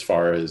 but as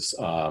far as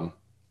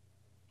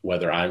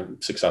whether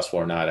I'm successful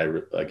or not,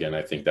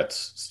 I think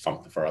that's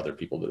something for other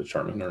people to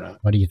determine or not.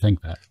 Why do you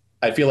think that?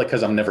 I feel like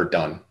because I'm never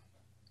done.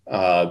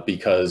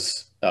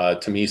 Because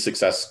to me,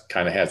 success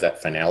kind of has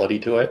that finality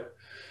to it.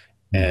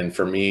 And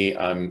for me,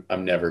 I'm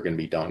never going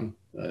to be done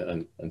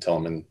until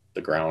I'm in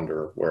the ground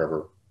or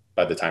wherever.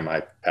 By the time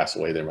I pass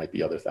away, there might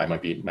be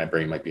my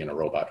brain might be in a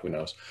robot, who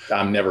knows?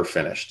 I'm never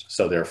finished.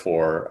 So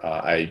therefore,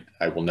 I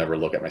will never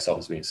look at myself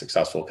as being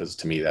successful, because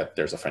to me that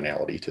there's a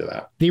finality to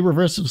that. The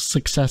reverse of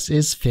success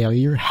is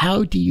failure.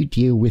 How do you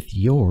deal with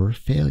your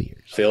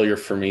failures? Failure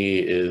for me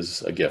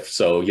is a gift.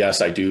 So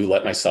yes, I do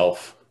let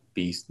myself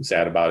be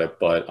sad about it,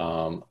 but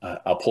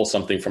I'll pull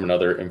something from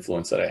another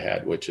influence that I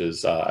had, which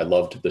is I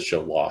loved the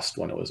show Lost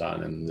when it was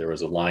on, and there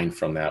was a line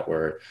from that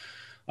where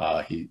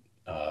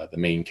the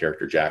main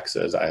character Jack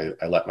says, I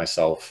let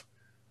myself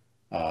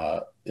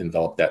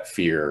envelop that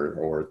fear,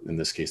 or in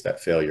this case that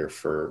failure,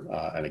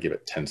 and I give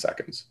it 10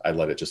 seconds. I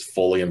let it just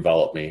fully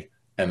envelop me,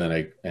 and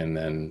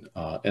then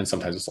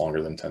sometimes it's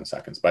longer than 10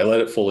 seconds, but I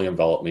let it fully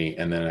envelop me,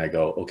 and then I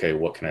go, okay,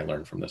 what can I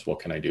learn from this? What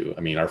can I do?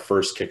 I mean, our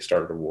first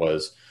Kickstarter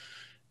was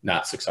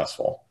not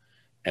successful,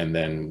 and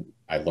then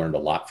I learned a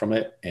lot from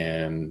it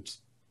and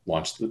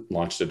launched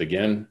it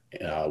again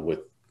with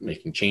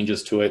making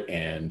changes to it,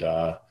 and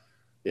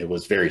it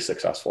was very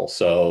successful.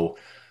 So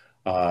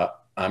I'm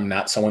I'm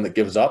not someone that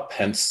gives up.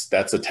 Hence,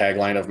 that's a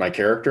tagline of my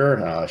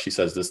character. She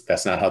says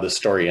that's not how this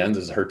story ends,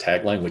 is her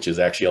tagline, which is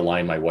actually a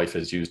line my wife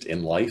has used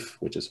in life,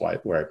 which is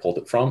where I pulled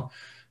it from.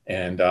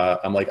 And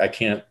I'm like, I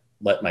can't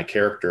let my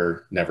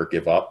character never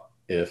give up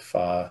if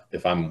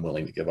I'm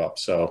willing to give up.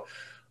 So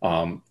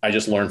I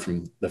just learn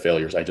from the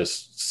failures. I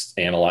just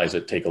analyze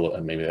it, take a look,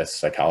 and maybe that's a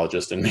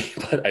psychologist in me,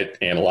 but I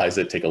analyze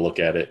it, take a look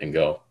at it and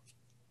go,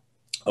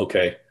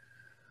 okay,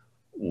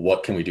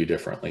 what can we do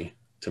differently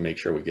to make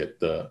sure we get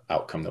the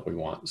outcome that we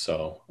want?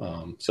 So,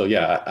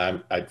 yeah,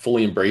 I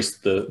fully embrace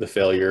the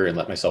failure and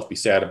let myself be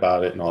sad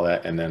about it and all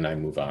that. And then I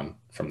move on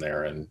from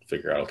there and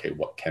figure out, okay,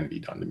 what can be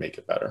done to make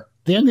it better?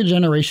 The younger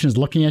generation is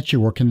looking at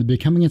your work and they're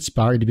becoming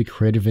inspired to be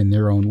creative in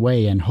their own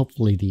way. And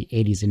hopefully the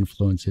 80s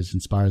influences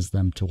inspires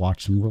them to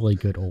watch some really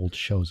good old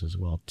shows as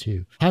well,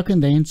 too. How can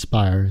they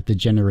inspire the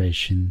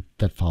generation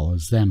that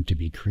follows them to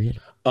be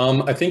creative?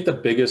 I think the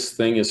biggest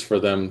thing is for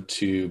them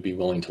to be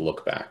willing to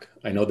look back.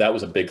 I know that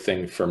was a big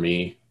thing for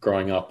me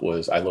growing up,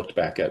 was I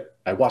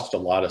watched a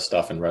lot of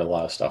stuff and read a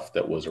lot of stuff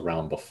that was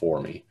around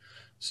before me.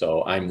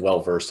 So I'm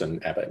well versed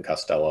in Abbott and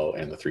Costello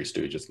and the Three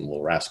Stooges and the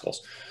Little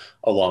Rascals,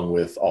 along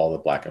with all the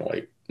black and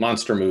white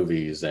monster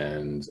movies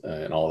and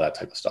all that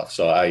type of stuff.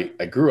 So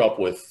I grew up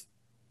with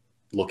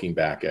looking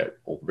back at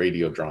old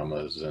radio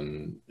dramas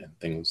and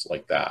things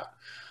like that.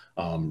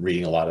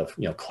 Reading a lot of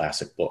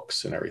classic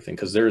books and everything,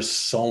 because there's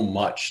so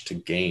much to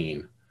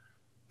gain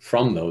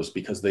from those,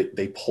 because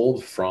they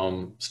pulled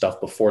from stuff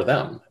before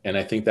them. And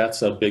I think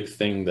that's a big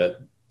thing that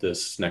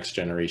this next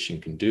generation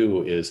can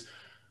do, is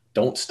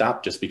don't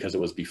stop just because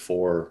it was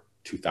before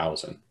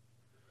 2000.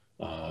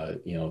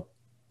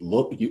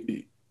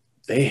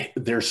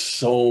 There's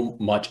so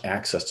much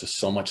access to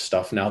so much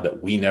stuff now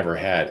that we never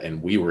had,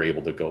 and we were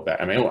able to go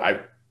back. I mean, I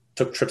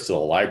took trips to the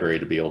library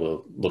to be able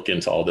to look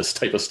into all this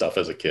type of stuff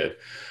as a kid.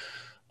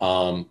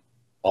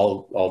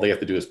 All they have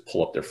to do is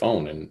pull up their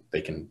phone and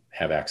they can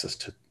have access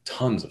to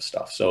tons of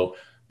stuff. So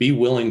be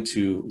willing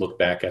to look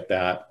back at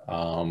that.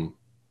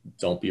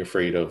 Don't be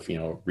afraid of,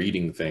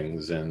 reading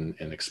things and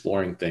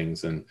exploring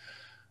things. I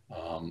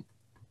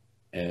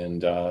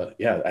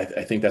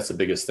think that's the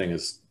biggest thing,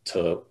 is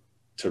to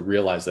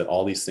realize that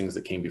all these things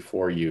that came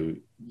before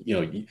you,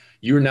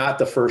 you're not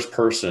the first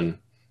person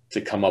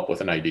to come up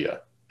with an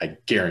idea. I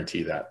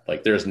guarantee that.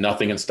 Like, there's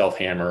nothing in Stealth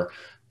Hammer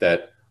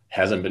that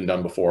hasn't been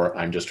done before.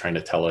 I'm just trying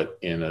to tell it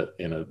in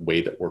a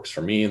way that works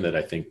for me and that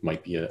I think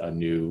might be a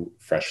new,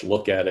 fresh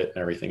look at it and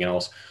everything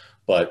else.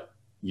 But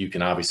you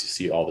can obviously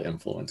see all the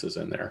influences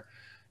in there,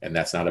 and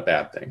that's not a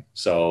bad thing.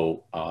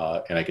 So,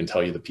 and I can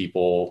tell you the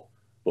people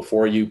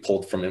before you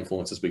pulled from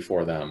influences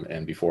before them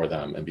and before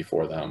them and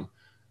before them.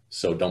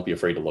 So don't be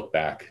afraid to look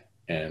back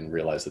and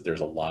realize that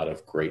there's a lot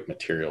of great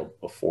material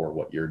before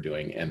what you're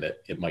doing, and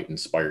that it might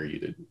inspire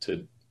you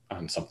to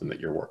on something that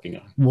you're working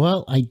on.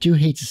 Well, I do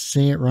hate to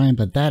say it, Ryan,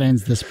 but that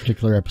ends this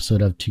particular episode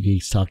of Two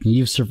Geeks Talking.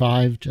 You've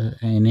survived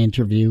an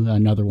interview,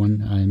 another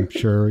one. I'm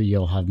sure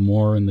you'll have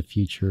more in the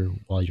future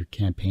while your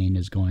campaign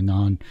is going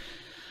on.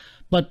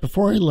 But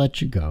before I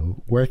let you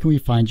go, where can we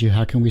find you?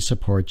 How can we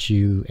support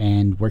you?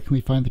 And where can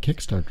we find the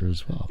Kickstarter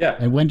as well? Yeah.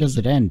 And when does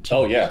it end, too?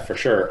 Oh, yeah, for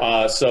sure.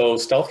 So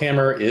Stealth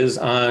Hammer is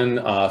on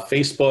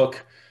Facebook,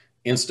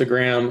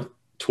 Instagram,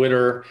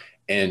 Twitter,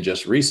 and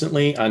just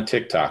recently on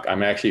TikTok.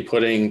 I'm actually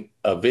putting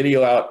a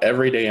video out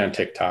every day on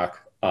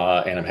TikTok,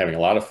 and I'm having a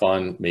lot of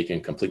fun making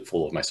a complete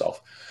fool of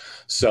myself.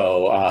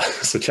 So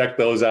check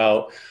those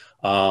out.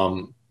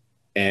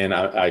 And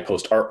I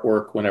post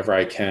artwork whenever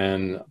I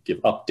can, give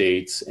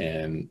updates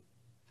and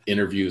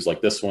interviews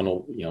like this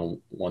one.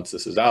 Once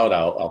this is out,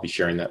 I'll be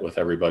sharing that with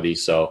everybody.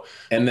 So,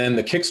 and then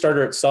the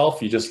Kickstarter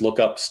itself, you just look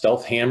up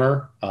Stealth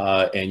Hammer,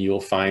 and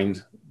you'll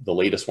find the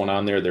latest one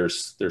on there.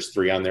 There's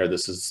 3 on there.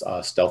 This is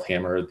Stealth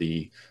Hammer,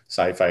 the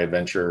sci-fi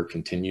adventure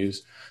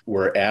continues.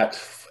 We're at,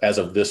 as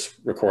of this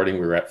recording,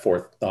 we're at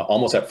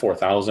almost at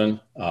 4,000.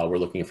 We're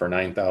looking for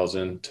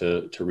 9,000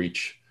 to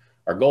reach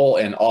our goal.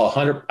 And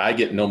I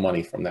get no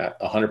money from that.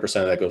 100%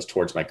 of that goes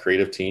towards my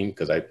creative team,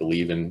 because I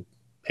believe in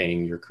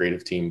paying your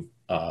creative team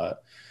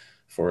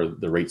for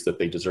the rates that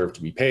they deserve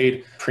to be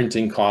paid.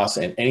 Printing costs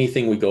and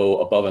anything we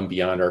go above and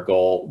beyond our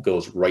goal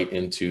goes right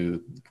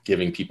into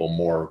giving people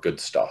more good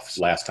stuff.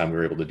 Last time we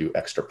were able to do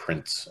extra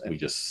prints, and we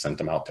just sent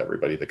them out to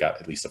everybody that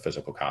got at least a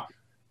physical copy.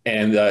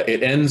 And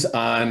it ends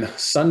on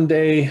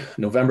Sunday,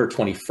 November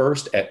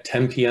 21st at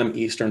 10 p.m.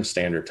 Eastern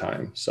Standard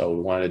Time. So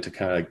we wanted to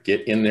kind of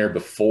get in there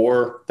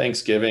before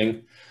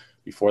Thanksgiving,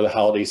 before the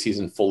holiday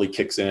season fully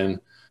kicks in.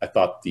 I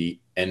thought the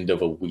end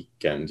of a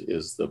weekend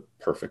is the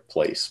perfect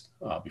place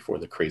before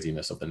the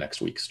craziness of the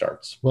next week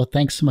starts. Well,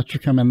 thanks so much for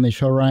coming on the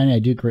show, Ryan. I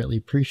do greatly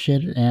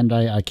appreciate it. And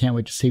I can't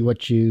wait to see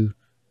what you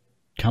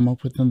come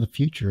up with in the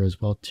future as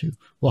well, too.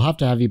 We'll have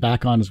to have you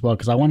back on as well,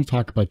 because I want to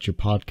talk about your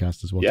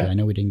podcast as well. Yeah. Too. I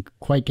know we didn't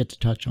quite get to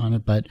touch on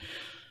it, but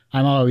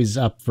I'm always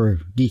up for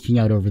geeking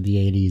out over the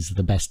 80s,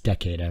 the best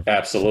decade ever.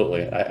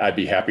 Absolutely. I'd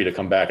be happy to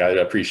come back. I'd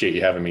appreciate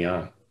you having me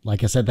on.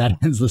 like I said, that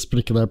ends this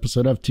particular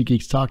episode of Two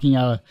Geeks Talking.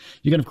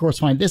 You can, of course,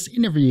 find this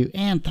interview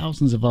and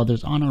thousands of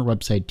others on our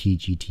website,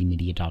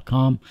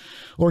 tgtmedia.com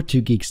or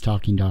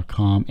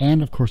twogeekstalking.com,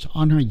 and, of course,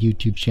 on our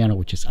YouTube channel,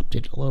 which is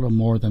updated a little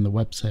more than the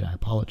website. I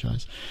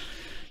apologize.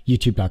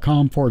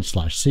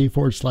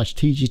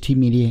 youtube.com/c/TGT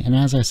Media. And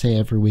as I say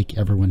every week,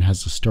 everyone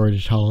has a story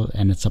to tell,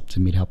 and it's up to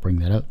me to help bring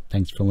that out.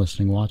 Thanks for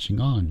listening and watching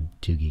on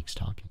Two Geeks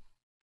Talking.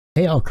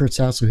 Hey all, Kurt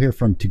Sasso here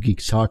from Two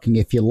Geeks Talking.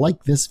 If you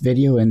like this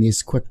video and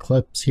these quick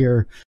clips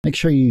here, make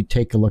sure you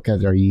take a look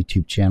at our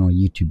YouTube channel,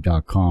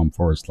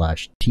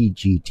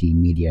 youtube.com/TGT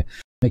Media.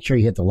 Make sure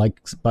you hit the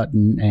like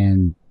button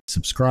and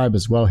subscribe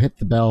as well. Hit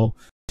the bell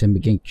to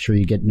make sure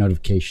you get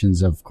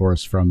notifications, of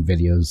course, from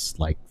videos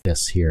like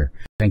this here.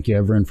 Thank you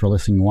everyone for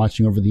listening and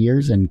watching over the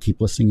years, and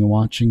keep listening and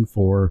watching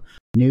for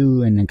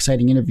new and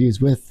exciting interviews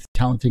with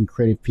talented and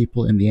creative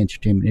people in the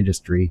entertainment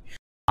industry.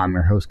 I'm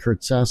your host,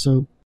 Kurt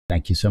Sasso.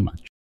 Thank you so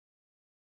much.